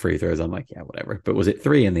game goes to free throws, I'm like, yeah, whatever. But was it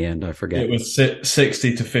three in the end? I forget. It was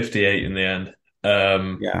 60 to 58 in the end.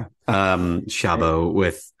 Yeah. Chavo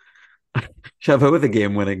with a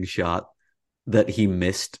game-winning shot that he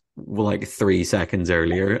missed like 3 seconds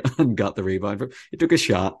earlier and got the rebound from. It took a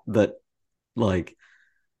shot that like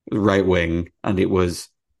right wing and it was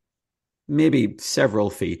maybe several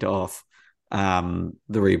feet off. The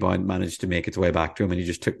rebound managed to make its way back to him and he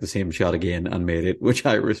just took the same shot again and made it, which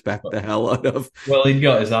I respect the hell out of. Well, he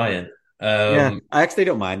got his eye in. Yeah, I actually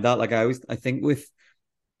don't mind that. Like I think with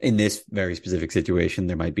in this very specific situation,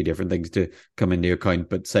 there might be different things to come into account.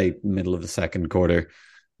 But say middle of the second quarter,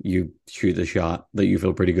 you shoot a shot that you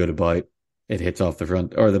feel pretty good about. It hits off the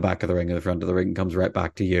front or the back of the ring or the front of the ring, comes right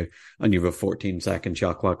back to you, and you have a 14-second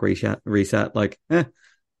shot clock reset. Like, if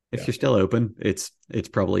Yeah. you're still open, it's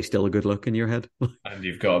probably still a good look in your head. And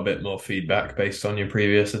you've got a bit more feedback based on your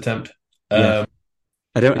previous attempt. Yeah, Um,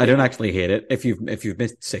 I don't actually hate it. If you've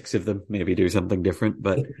missed six of them, maybe do something different.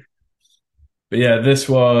 But but yeah, this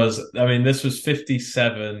was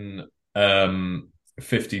 57,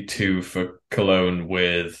 52 for Cologne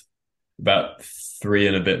with about 3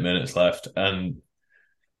 and a bit minutes left. And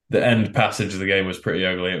the end passage of the game was pretty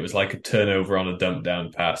ugly. It was like a turnover on a dump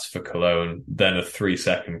down pass for Cologne, then a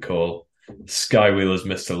 3-second call. Skywheelers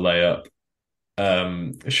missed a layup.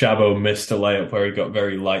 Shabo missed a layup where he got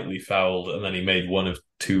very lightly fouled, and then he made one of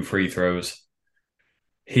two free throws.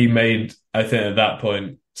 I think at that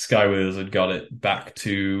point, Skywheelers had got it back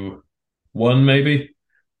to one, maybe.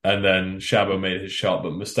 And then Shabo made his shot,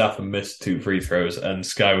 but Mustafa missed two free throws, and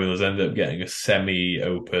Skywheelers ended up getting a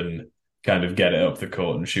semi-open kind of get it up the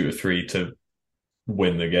court and shoot a three to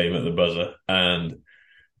win the game at the buzzer. And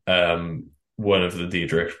one of the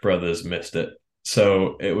Diedrich brothers missed it.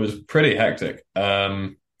 So it was pretty hectic.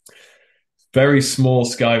 Very small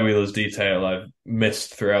Skywheelers detail I've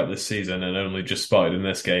missed throughout this season and only just spotted in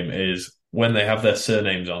this game is when they have their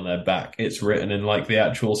surnames on their back, it's written in like the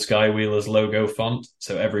actual Skywheelers logo font.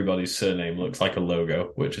 So everybody's surname looks like a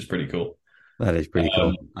logo, which is pretty cool. That is pretty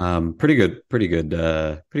Um, cool. Pretty good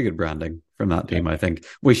branding from that yeah, team. I think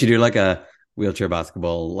we should do like a wheelchair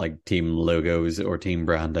basketball like team logos or team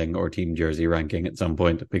branding or team jersey ranking at some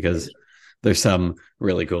point because there's some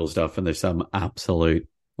really cool stuff and there's some absolute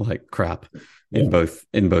like crap yeah.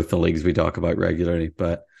 in both the leagues we talk about regularly.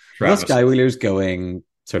 But the Travis. Skywheelers going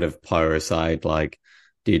sort of power side like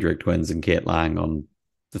Diedrich Twins and Kate Lang on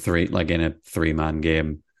the three like in a 3-man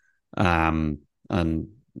game, and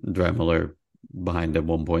Dremel behind a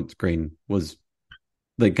 1 point screen was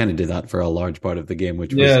they kind of did that for a large part of the game,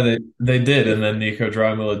 which was Yeah, they did, and then Nico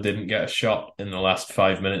Dreimiller didn't get a shot in the last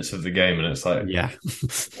 5 minutes of the game, and it's like, yeah.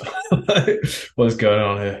 what's going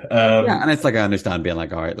on here? Yeah, and it's like I understand being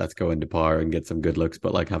like, all right, let's go into power and get some good looks,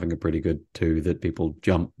 but like having a pretty good two that people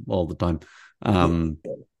jump all the time, um,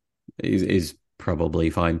 is probably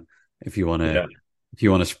fine if you want to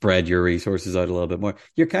yeah, spread your resources out a little bit more.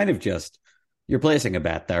 You're kind of just you're placing a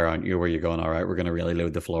bet there, aren't you? Where you're going, all right, we're going to really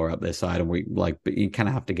load the floor up this side, and we like, but you kind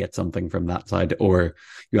of have to get something from that side, or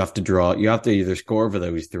you have to draw. You have to either score for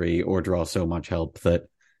those three or draw so much help that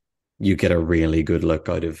you get a really good look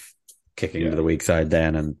out of kicking to yeah. the weak side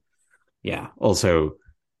then. And yeah, also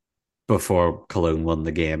before Cologne won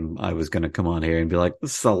the game, I was going to come on here and be like,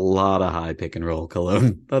 this is a lot of high pick and roll,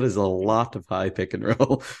 Cologne. That is a lot of high pick and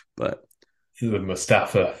roll, but. The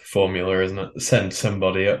Mustafa formula, isn't it? Send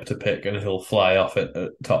somebody up to pick, and he'll fly off it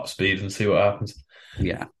at top speed and see what happens.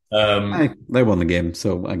 Yeah, Um, they won the game,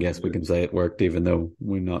 so I guess we can say it worked, even though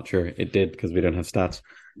we're not sure it did because we don't have stats.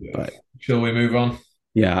 yeah. But Shall we move on?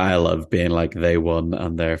 yeah, I love being like they won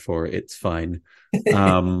and therefore it's fine.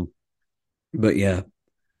 Um, but yeah,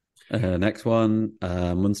 next one,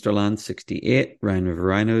 Munsterland 68, Rhine River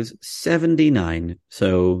Rhinos 79.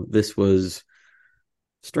 So this was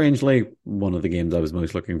strangely one of the games I was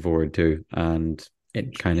most looking forward to, and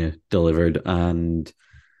it kind of delivered. And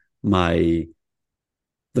my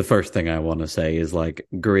the first thing I want to say is like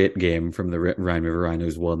great game from the Rhine River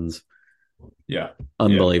Rhinos ones. Yeah, yeah,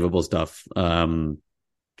 Unbelievable stuff.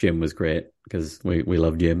 Jim was great because we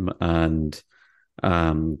love Jim, and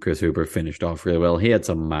Chris Hooper finished off really well. He had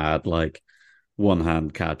some mad like one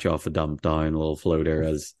hand catch off a dump down little floater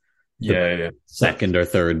as the yeah. second or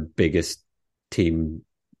third biggest team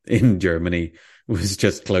in Germany was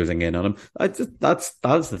just closing in on him. That's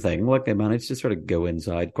the thing. Like they managed to sort of go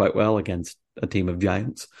inside quite well against a team of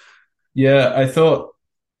giants. Yeah, I thought.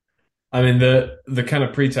 I mean, the kind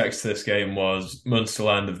of pretext to this game was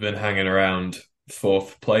Munsterland have been hanging around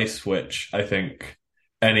fourth place, which I think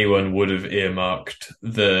anyone would have earmarked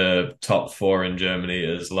the top four in Germany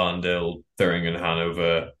as Landil, Thuringen,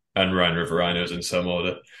 Hanover, and Rhine River Rhinos in some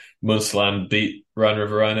order. Munsterland beat Rhine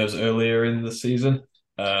River Rhinos earlier in the season,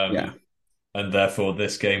 Yeah. and therefore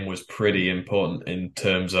this game was pretty important in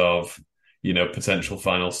terms of potential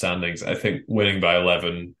final standings. I think winning by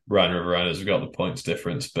 11, Rhine River Rhinos have got the points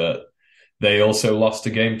difference, but they also lost a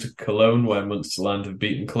game to Cologne where Munsterland have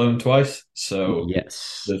beaten Cologne twice. So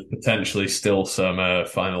Yes. there's potentially still some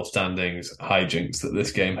final standings hijinks that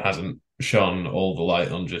this game hasn't shone all the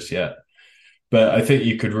light on just yet. But I think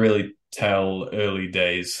you could really tell early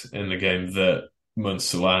days in the game that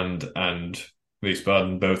Munsterland and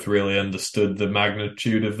Wiesbaden both really understood the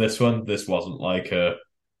magnitude of this one. This wasn't like a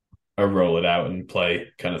roll it out and play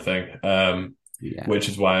kind of thing. Yeah. Which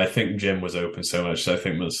is why I think Jim was open so much. So I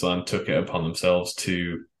think Munsterland took it upon themselves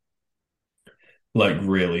to like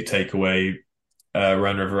really take away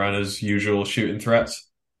Rhine River Rhinos' usual shooting threats.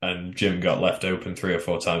 And Jim got left open 3 or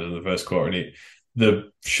 4 times in the first quarter. And the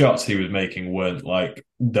shots he was making weren't like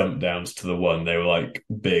dump downs to the one. They were like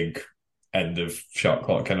big end of shot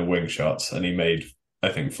clock kind of wing shots. And he made, I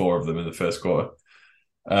think, 4 of them in the first quarter.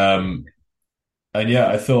 And yeah,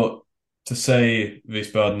 I thought to say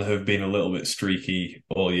Wiesbaden have been a little bit streaky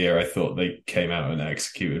all year, I thought they came out and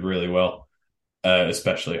executed really well,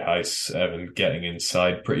 especially Heiss and getting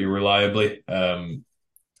inside pretty reliably,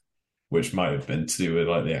 which might have been to do with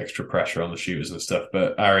like the extra pressure on the shooters and stuff.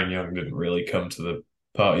 But Aaron Young didn't really come to the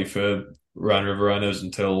party for Rhine River Rhinos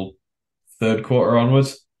until third quarter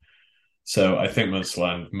onwards. So I think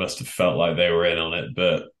Munsterland must have felt like they were in on it,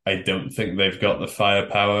 but I don't think they've got the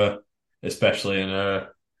firepower, especially in a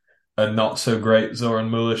not so great Zoran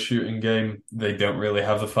Muller shooting game. They don't really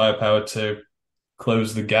have the firepower to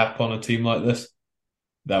close the gap on a team like this.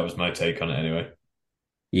 That was my take on it anyway.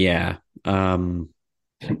 Yeah.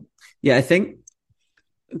 Yeah, I think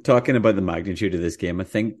talking about the magnitude of this game, I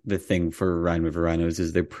think the thing for Ryan River Rhinos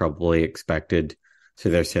is they probably expected, so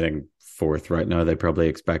they're sitting fourth right now. They probably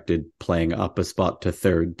expected playing up a spot to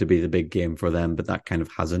third to be the big game for them, but that kind of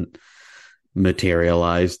hasn't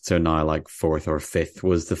materialized. So now, like, fourth or fifth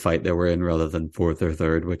was the fight they were in rather than fourth or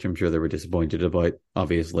third, which I'm sure they were disappointed about.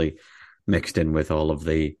 Obviously, mixed in with all of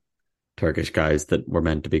the Turkish guys that were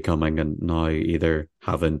meant to be coming and now either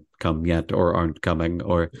haven't come yet or aren't coming,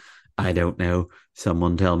 or I don't know.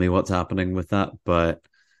 Someone tell me what's happening with that. But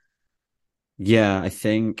yeah, I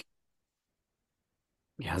think,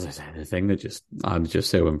 yeah, as I said, the thing that just, I'm just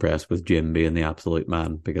so impressed with Jim being the absolute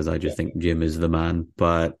man because I just think Jim is the man.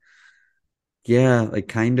 But yeah, like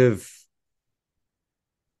kind of,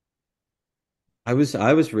 I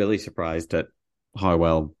was really surprised at how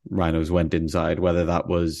well Rhinos went inside, whether that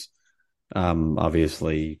was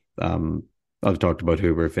obviously, I've talked about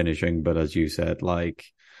who we're finishing, but as you said, like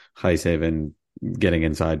high saving, getting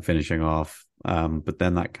inside, finishing off. But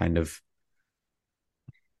then that kind of,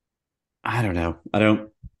 I don't know. I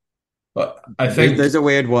don't, But I think, there's a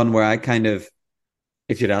weird one where I kind of,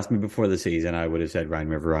 if you'd asked me before the season, I would have said Rhine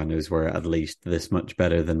River Rhinos were at least this much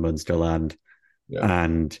better than Munsterland. yeah,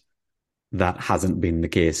 And that hasn't been the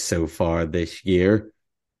case so far this year,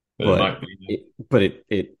 but it but might be.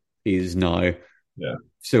 it is now. Yeah.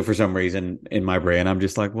 So for some reason in my brain, I'm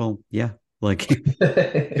just like, well, yeah, like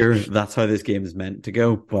sure, that's how this game is meant to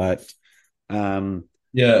go. But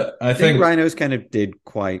Yeah, I I think think, Rhinos kind of did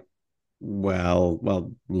quite well.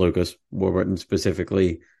 Well, Lucas Warburton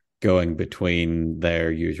specifically going between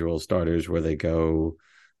their usual starters where they go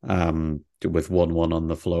with 1-1 on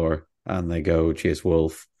the floor and they go Chase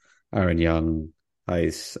Wolf, Aaron Young,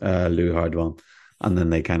 Ice, Lou Hardwell, and then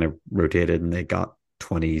they kind of rotated and they got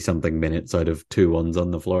 20 something minutes out of 2-1s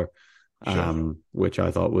on the floor, sure. which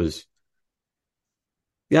I thought was,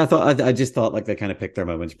 yeah, I just thought like they kind of picked their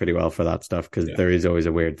moments pretty well for that stuff because Yeah. there is always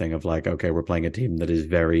a weird thing of like, okay, we're playing a team that is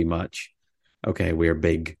very much, okay, we're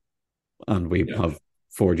big and we Yeah. have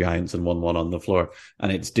four giants and 1-1 on the floor.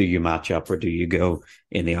 And it's, do you match up or do you go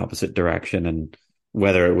in the opposite direction? And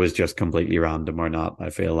whether it was just completely random or not, I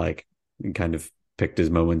feel like he kind of picked his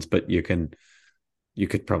moments, but you could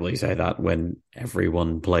probably say that when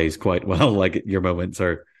everyone plays quite well, like your moments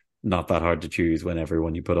are not that hard to choose when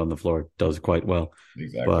everyone you put on the floor does quite well.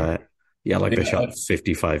 Exactly. But yeah, like they Yeah, shot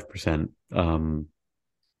 55%.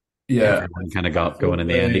 yeah. Everyone kind of I got going thought in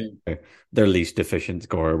the end. they, Their least efficient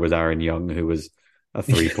scorer was Aaron Young, who was a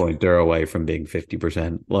 3 pointer away from being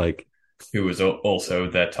 50%. Like, who was also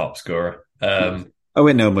their top scorer. oh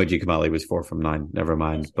wait, no, Moji Kamali was 4 from 9. Never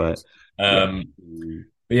mind. But yeah, Um,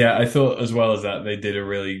 but yeah, I thought as well as that they did a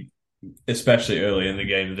really, especially early in the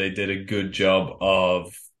game, they did a good job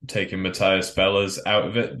of taking Matthias Bellas out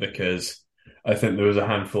of it because I think there was a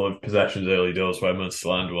handful of possessions early doors where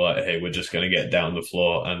Munsterland were like, "Hey, we're just going to get down the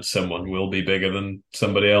floor and someone will be bigger than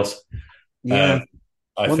somebody else." yeah. Um,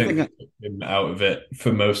 I One think thing, they took him out of it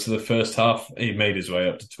for most of the first half. He made his way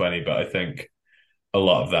up to 20, but I think a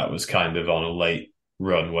lot of that was kind of on a late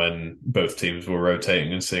run when both teams were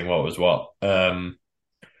rotating and seeing what was what.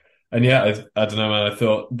 And yeah, I don't know, man. I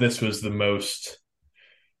thought this was the most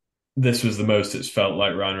it's felt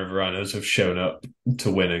like Rhino River Rhinos have shown up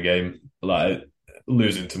to win a game, like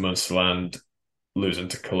losing to Munsterland, losing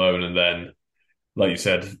to Cologne, and then, like you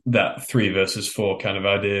said, that 3 versus 4 kind of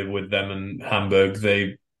idea with them and Hamburg.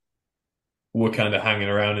 They were kind of hanging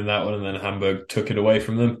around in that one, and then Hamburg took it away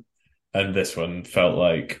from them. And this one felt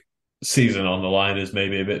like season on the line is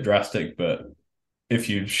maybe a bit drastic, but if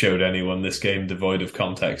you showed anyone this game devoid of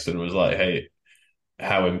context and was like, "Hey,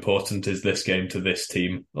 how important is this game to this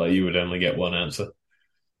team?" Like you would only get one answer.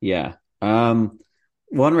 yeah.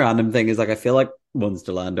 One random thing is like I feel like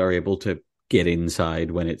Munsterland are able to get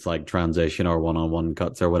inside when it's like transition or one-on-one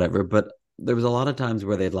cuts or whatever. But there was a lot of times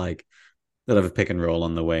where they'd have a pick and roll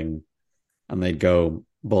on the wing and they'd go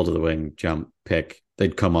ball to the wing, jump, pick.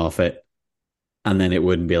 They'd come off it. And then it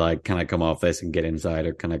wouldn't be like, can I come off this and get inside,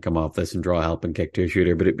 or can I come off this and draw help and kick to a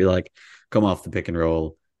shooter? But it'd be like, come off the pick and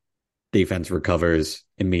roll, defense recovers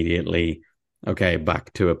immediately. Okay,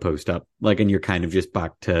 back to a post up. Like, and you're kind of just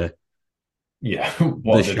back to Yeah, the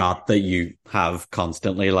what did shot that you have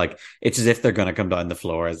constantly. Like, it's as if they're going to come down the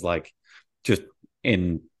floor as like just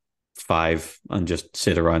in five and just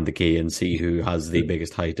sit around the key and see who has the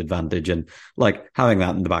biggest height advantage. And like having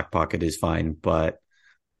that in the back pocket is fine, but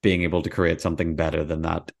being able to create something better than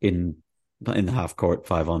that in the half court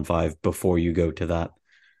 5-on-5 before you go to that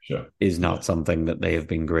sure? is Yeah, not something that they have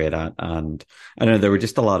been great at. And I don't know, there were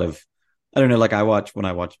just a lot of, I don't know, like when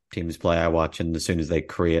I watch teams play, I watch, and as soon as they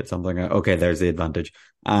create something, okay, there's the advantage,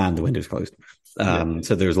 and the window's closed. Yeah.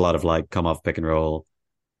 So there's a lot of like come off pick and roll.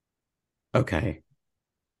 Okay,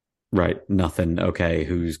 right, nothing. Okay,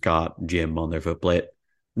 who's got Jim on their foot plate?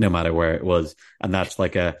 No matter where it was, and that's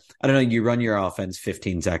like I don't know. You run your offense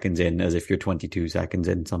 15 seconds in as if you're 22 seconds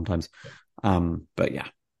in sometimes. But yeah,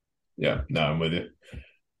 Yeah, no, I'm with you.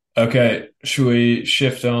 Okay, should we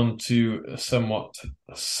shift on to a somewhat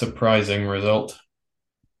surprising result?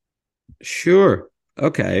 sure.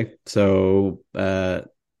 Okay, so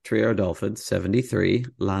Trio Dolphins 73,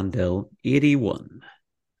 Landil 81.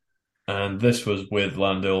 And this was with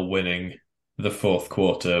Landil winning the fourth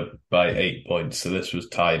quarter by 8 points. So this was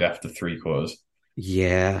tied after three quarters.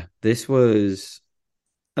 Yeah, this was,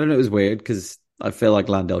 I don't know, it was weird because I feel like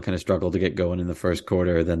Landell kind of struggled to get going in the first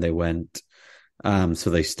quarter. Then they went, so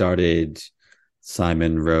they started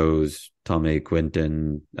Simon, Rose, Tommy,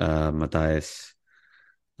 Quinton, Matthias.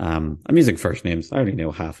 I'm using first names. I already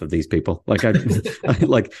know half of these people. Like I don't,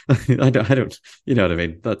 you know what I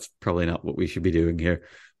mean? That's probably not what we should be doing here.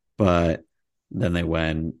 But then they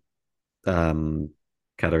went, um,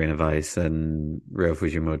 Katarina Weiss and Ryo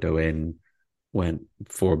Fujimoto in, went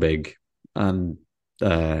four big and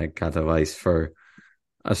Kata Weiss for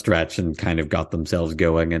a stretch and kind of got themselves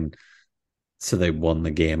going. And so they won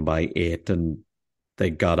the game by 8 and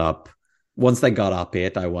they got up. Once they got up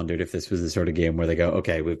 8, I wondered if this was the sort of game where they go,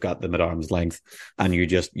 okay, we've got them at arm's length and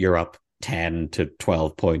you're up 10 to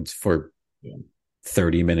 12 points for Yeah.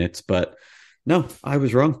 30 minutes. But no, I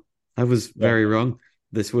was wrong. I was Yeah. very wrong.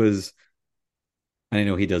 This was, I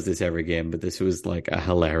know he does this every game, but this was like a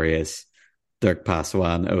hilarious Dirk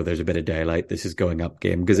Paswan. Oh, there's a bit of daylight. This is going up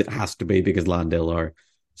game because it has to be because Landil are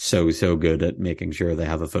so good at making sure they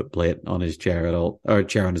have a foot plate on his chair at all, or a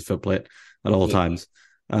chair on his foot plate at all Yeah. times.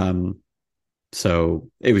 So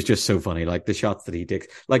it was just so funny. Like the shots that he takes.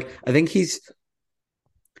 Like I think I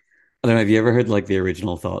don't know. Have you ever heard like the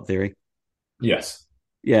original thought theory? Yes.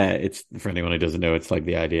 Yeah, it's for anyone who doesn't know, it's like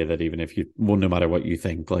the idea that even if you, well, no matter what you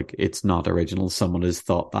think, like it's not original. Someone has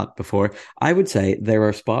thought that before. I would say there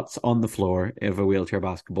are spots on the floor of a wheelchair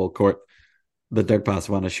basketball court that Dirk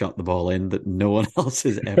Paswan has shot the ball in that no one else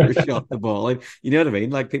has ever shot the ball in. You know what I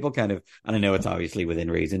mean? Like people kind of, and I know it's obviously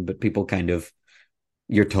within reason, but people kind of,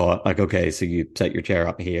 you're taught like, okay, so you set your chair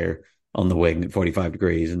up here on the wing at 45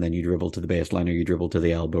 degrees and then you dribble to the baseline or you dribble to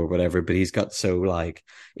the elbow or whatever. But he's got so like,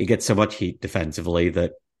 he gets so much heat defensively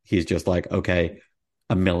that he's just like, okay,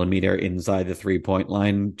 a millimeter inside the 3 point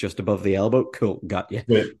line, just above the elbow. Cool. Got you.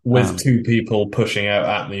 With two people pushing out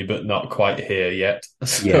at me, but not quite here yet.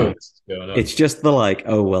 So Yeah. it's going on. It's just the like,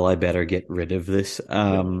 oh, well, I better get rid of this.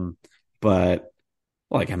 But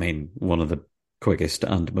like, I mean, one of the quickest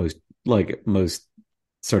and most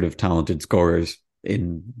sort of talented scorers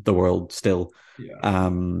in the world still.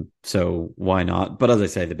 Yeah. So why not? But as I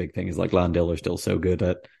say, the big thing is like Landil are still so good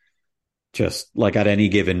at just like at any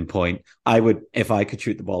given point. I would, if I could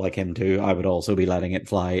shoot the ball like him too, I would also be letting it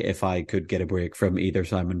fly if I could get a break from either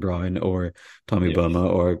Simon Brown or Tommy Yeah. Boma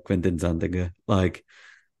or Quinton Zandiga. Like,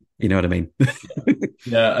 you know what I mean?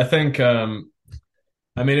 Yeah, I think I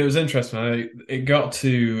mean it was interesting. It got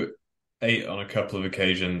to 8 on a couple of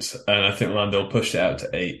occasions, and I think Landell pushed it out to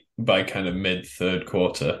 8 by kind of mid third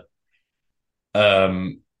quarter.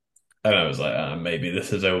 Um and I was like, maybe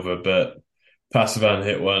this is over, but Pasavan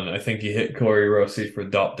hit one. I think he hit Corey Rossi for a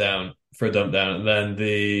dump down, and then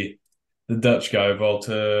the Dutch guy,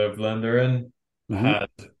 Walter Vlanderen, Mhm. had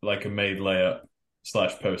like a made layup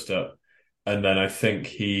slash post up. And then I think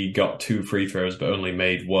he got two free throws, but only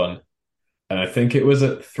made one. And I think it was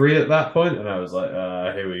at 3 at that point, and I was like,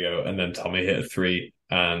 here we go. And then Tommy hit a 3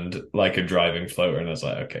 and like a driving floater, and I was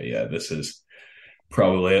like, okay, yeah, this is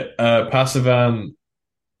probably it. Pasavan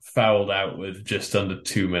fouled out with just under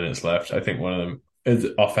 2 minutes left. I think one of them, his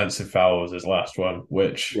offensive foul was his last one,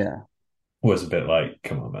 which Yeah. was a bit like,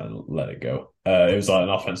 come on, man, let it go. It was like an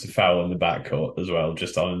offensive foul in the backcourt as well,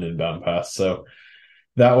 just on an inbound pass. So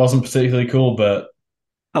that wasn't particularly cool, but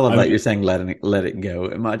I love I that mean, you're saying let it go.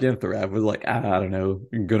 Imagine if the ref was like, I don't know,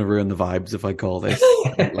 I'm gonna ruin the vibes if I call this.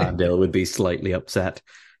 I think Landale would be slightly upset.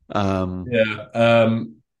 Um, yeah.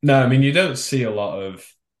 No, I mean, you don't see a lot of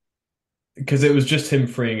because it was just him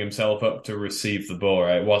freeing himself up to receive the ball,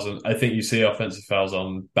 right? It wasn't, I think you see offensive fouls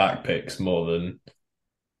on back picks more than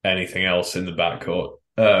anything else in the backcourt.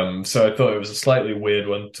 So I thought it was a slightly weird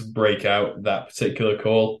one to break out that particular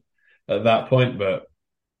call at that point, but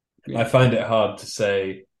I yeah, find it hard to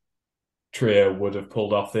say Trio would have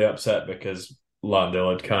pulled off the upset because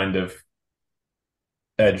Landale had kind of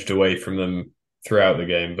edged away from them throughout the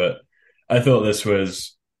game. But I thought this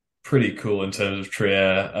was pretty cool in terms of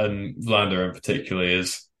Trier, and Vlander in particular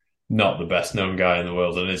is not the best known guy in the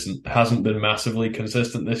world and hasn't been massively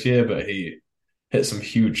consistent this year, but he hit some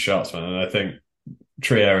huge shots, man. And I think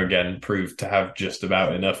Trier again proved to have just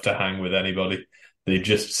about enough to hang with anybody. They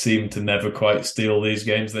just seem to never quite steal these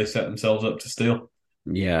games they set themselves up to steal.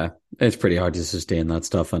 Yeah, it's pretty hard to sustain that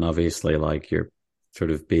stuff. And obviously, like, you're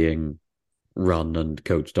sort of being run and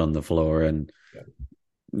coached on the floor, and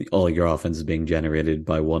all your offense is being generated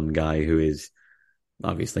by one guy who is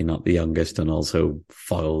obviously not the youngest and also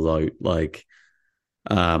fouls out like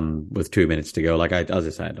with 2 minutes to go. Like, as I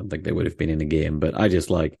said, I don't think they would have been in a game, but I just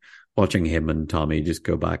like watching him and Tommy just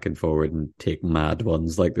go back and forward and take mad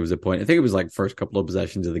ones. Like, there was a point, I think it was like first couple of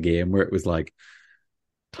possessions of the game where it was like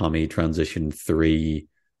Tommy transition three,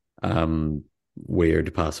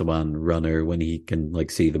 weird pass one runner when he can like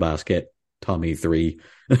see the basket. Tommy three.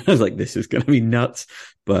 I was like, this is going to be nuts.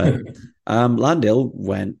 But Landale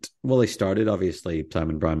went, well, they started obviously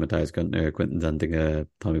Simon Brown, Matthias Guntner, Quentin Zentinga,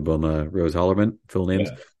 Tommy Boma, Rose Hollerman, full names,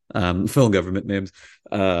 full government names.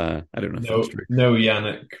 I don't know if that's true. No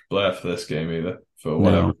Yannick Blair for this game either, for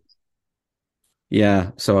whatever. No.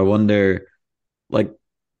 Yeah, so I wonder, like,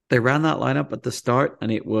 they ran that lineup at the start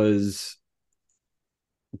and it was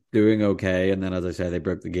doing okay. And then, as I said, they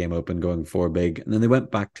broke the game open going four big. And then they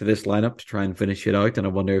went back to this lineup to try and finish it out. And I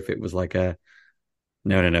wonder if it was like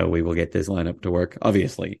no, we will get this lineup to work.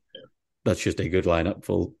 Obviously, that's just a good lineup,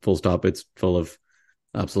 full stop. It's full of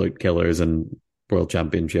absolute killers and world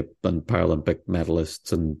championship and Paralympic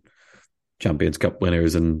medalists and Champions Cup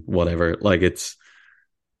winners and whatever. Like, it's,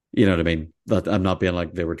 you know what I mean? That I'm not being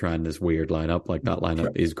like they were trying this weird lineup. Like, that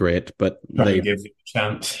lineup is great, but they give it a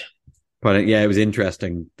chance. But yeah, it was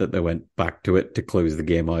interesting that they went back to it to close the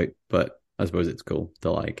game out. But I suppose it's cool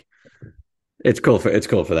to like, it's cool for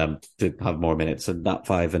them to have more minutes and that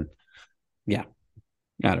five. And yeah,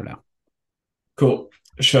 I don't know. Cool.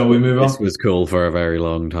 Shall we move on? This was cool for a very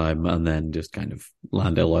long time, and then just kind of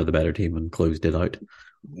Landale are the better team and closed it out.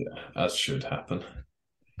 Yeah, as should happen.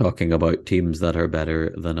 Talking about teams that are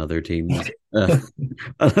better than other teams,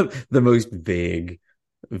 the most vague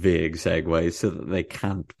segue so that they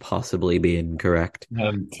can't possibly be incorrect.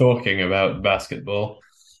 Talking about basketball.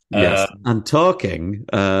 Yes, and talking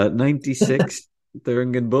 96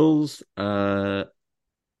 Thuringen Bulls,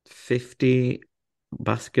 50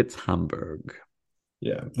 Baskets Hamburg.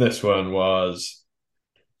 Yeah, this one was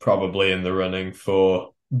probably in the running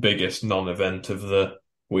for biggest non-event of the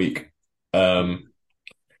week.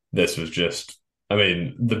 This was just, I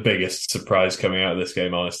mean, the biggest surprise coming out of this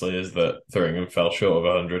game, honestly, is that Thuringen fell short of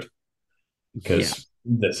 100. Because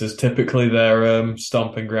this is typically their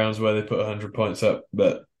stomping grounds where they put 100 points up.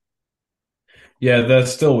 But yeah, they're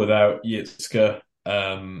still without Yitzka. They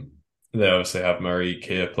obviously have Murray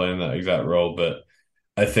Keir playing that exact role, but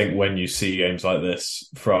I think when you see games like this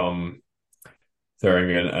from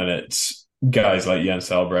Thuringen and it's guys like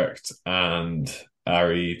Jens Albrecht and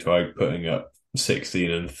Ari Twag putting up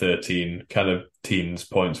 16 and 13 kind of teens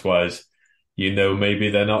points wise, you know, maybe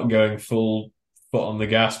they're not going full foot on the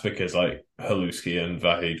gas because like Haluski and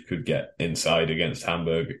Vahid could get inside against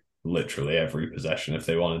Hamburg literally every possession if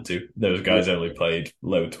they wanted to. Those guys only played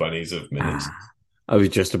low 20s of minutes. I was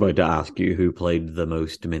just about to ask you who played the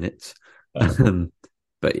most minutes.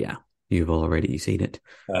 But yeah, you've already seen it.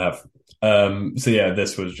 I have. So yeah,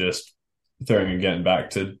 this was just Thuringen getting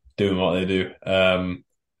back to doing what they do.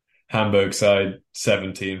 Hamburg side,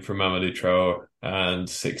 17 from Mamadou Traore and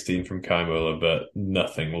 16 from Kai Muller, but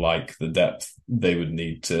nothing like the depth they would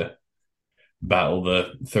need to battle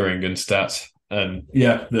the Thuringen stats. And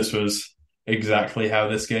yeah, this was exactly how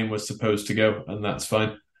this game was supposed to go, and that's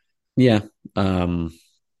fine. Yeah.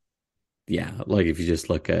 Yeah, like if you just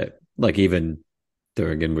look at, like, even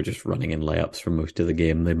Thuringen were just running in layups for most of the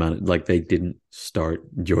game. They managed, like, they didn't start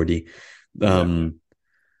Jordy. I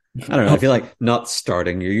don't know. I feel like not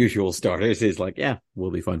starting your usual starters is like, yeah,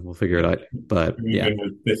 we'll be fine. We'll figure it out. But yeah,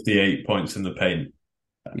 58 points in the paint.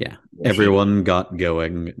 Yeah, everyone got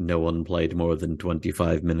going. No one played more than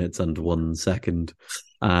 25 minutes and 1 second.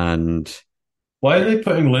 And why are they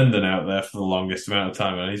putting Linden out there for the longest amount of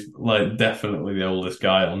time? And he's like definitely the oldest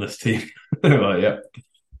guy on this team. Like, yeah,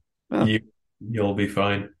 well, you'll be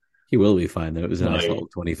fine. He will be fine. Though it was a nice little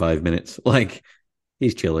 25 minutes. Like,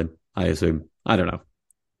 he's chilling, I assume. I don't know.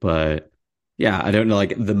 But yeah, I don't know.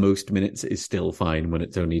 Like, the most minutes is still fine when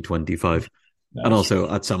it's only 25. And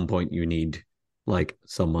also, at some point, you need like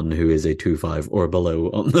someone who is a 2-5 or below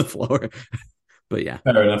on the floor. But yeah.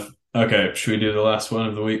 Fair enough. Okay, should we do the last one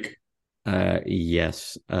of the week?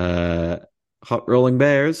 Yes. Hot Rolling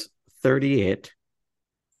Bears, 38.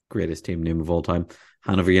 Greatest team name of all time.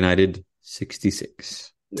 Hanover United,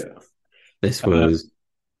 66. Yeah. This was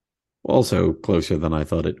also closer than I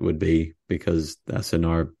thought it would be because Essen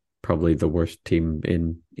are probably the worst team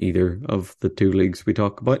in either of the two leagues we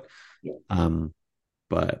talk about. Yeah.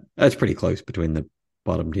 But it's pretty close between the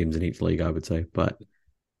bottom teams in each league, I would say. But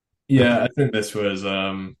Yeah, I think this was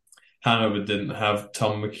Hanover didn't have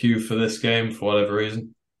Tom McHugh for this game for whatever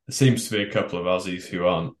reason. There seems to be a couple of Aussies who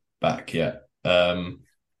aren't back yet. I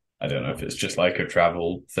don't know if it's just like a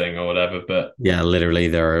travel thing or whatever, but yeah, literally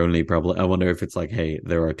there are only probably, I wonder if it's like, hey,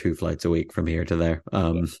 there are 2 flights a week from here to there.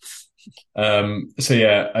 so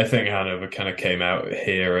yeah, I think Hanover kind of came out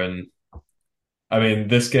here, and I mean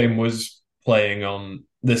this game was played on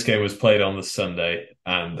the Sunday,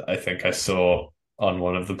 and I think I saw on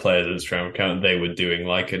one of the players' Instagram account they were doing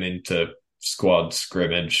like an inter squad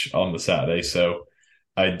scrimmage on the Saturday, so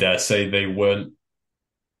I dare say they weren't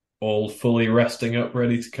all fully resting up,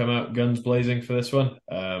 ready to come out guns blazing for this one.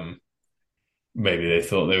 Maybe they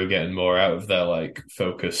thought they were getting more out of their like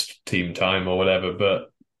focused team time or whatever,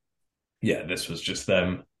 but yeah, this was just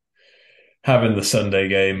them having the Sunday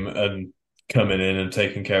game and coming in and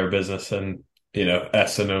taking care of business. And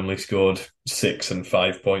Essen only scored 6 and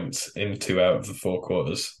 5 points in 2 out of the 4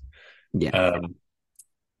 quarters. Yeah.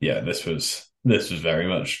 Yeah, this was very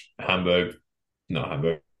much Hanover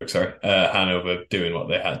doing what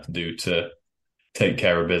they had to do to take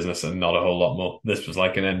care of business and not a whole lot more. This was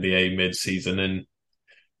like an NBA mid-season in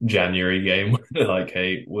January game. Like,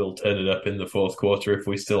 hey, we'll turn it up in the fourth quarter if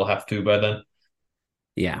we still have to by then.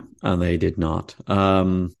 Yeah, and they did not.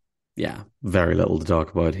 Yeah, very little to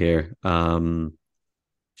talk about here. Sean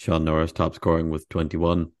Norris top scoring with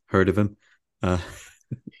 21. Heard of him?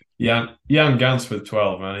 Yeah, Jan Gans with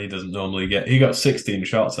 12, man. He doesn't normally he got 16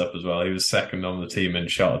 shots up as well. He was second on the team in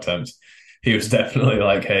shot attempts. He was definitely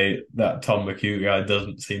like, hey, that Tom McHugh guy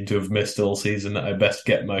doesn't seem to have missed all season. I best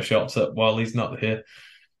get my shots up while he's not here.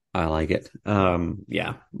 I like it.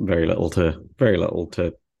 Yeah, very little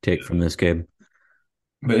to take from this game.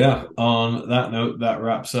 But yeah, on that note, that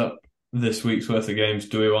wraps up this week's worth of games.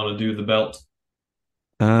 Do we want to do the belt?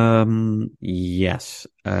 Yes.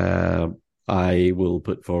 I will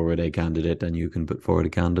put forward a candidate, and you can put forward a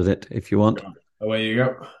candidate if you want. Away you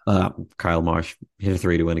go. Kyle Marsh hit a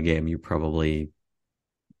 3 to win a game. You probably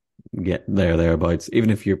get thereabouts, even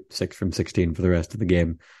if you're 6 from 16 for the rest of the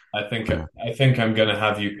game. I think I'm going to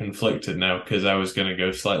have you conflicted now, because I was going to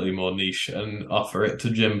go slightly more niche and offer it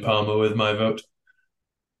to Jim Palmer with my vote.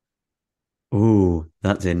 Ooh,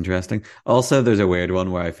 that's interesting. Also, there's a weird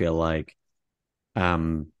one where I feel like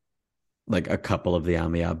a couple of the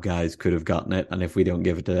Amiab guys could have gotten it, and if we don't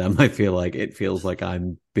give it to them, I feel like it feels like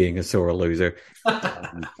I'm being a sore loser.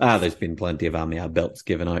 There's been plenty of Amiab belts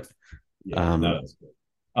given out. Yeah, that's good.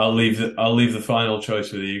 I'll leave the final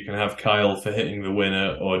choice with you. You can have Kyle for hitting the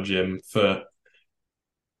winner, or Jim for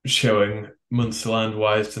showing Munsterland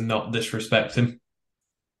wise to not disrespect him.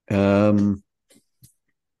 I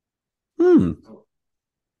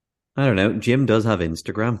don't know. Jim does have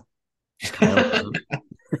Instagram. All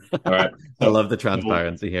right. I love the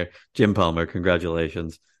transparency here. Jim Palmer,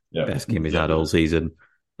 congratulations. Yeah. Best game he's had all season.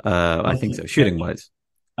 I think so. Shooting wise.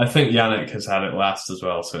 I think Yannick has had it last as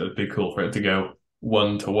well, so it'd be cool for it to go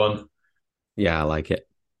 1-1. Yeah, I like it.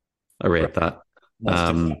 I rate that.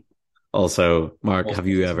 Also, Mark, have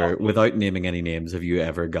you ever, without naming any names, have you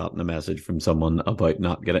ever gotten a message from someone about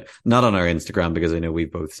not getting, not on our Instagram, because I know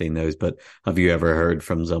we've both seen those, but have you ever heard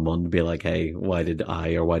from someone be like, hey, why did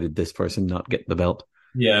this person not get the belt?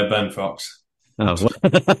 Yeah, Ben Fox. Oh,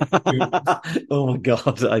 oh my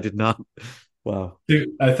God, I did not. Wow.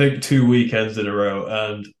 I think 2 weekends in a row,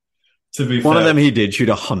 and to be fair, one of them he did shoot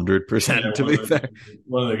 100%. To be fair,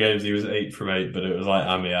 one of the games he was 8 from 8, but it was like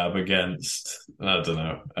Amiab against, I don't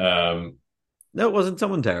know. No, it wasn't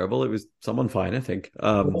someone terrible. It was someone fine, I think.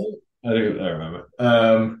 I remember.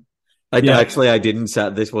 I didn't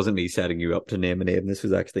set. This wasn't me setting you up to name a name. This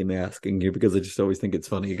was actually me asking you, because I just always think it's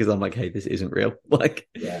funny, because I'm like, hey, this isn't real. Like,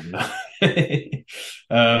 yeah, no.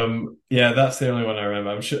 Yeah, that's the only one I remember.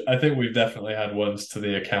 I'm sure. I think we've definitely had ones to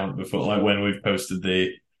the account before, like when we've posted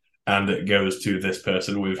and it goes to this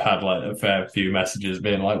person. We've had like a fair few messages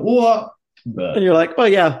being like, "What?" But, and you're like, "Oh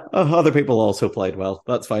yeah, other people also played well.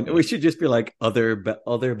 That's fine." We should just be like, other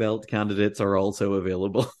belt candidates are also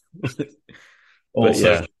available.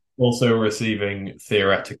 Also receiving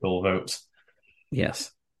theoretical votes.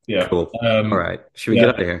 Yes. Yeah. Cool. All right. Should we get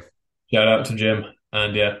out of here? Shout out to Jim.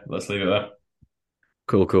 And yeah, let's leave it there.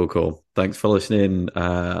 Cool. Thanks for listening.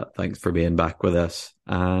 Thanks for being back with us.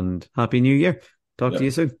 And Happy New Year. Talk to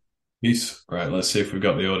you soon. Peace. Right, let's see if we've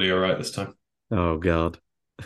got the audio right this time. Oh, God.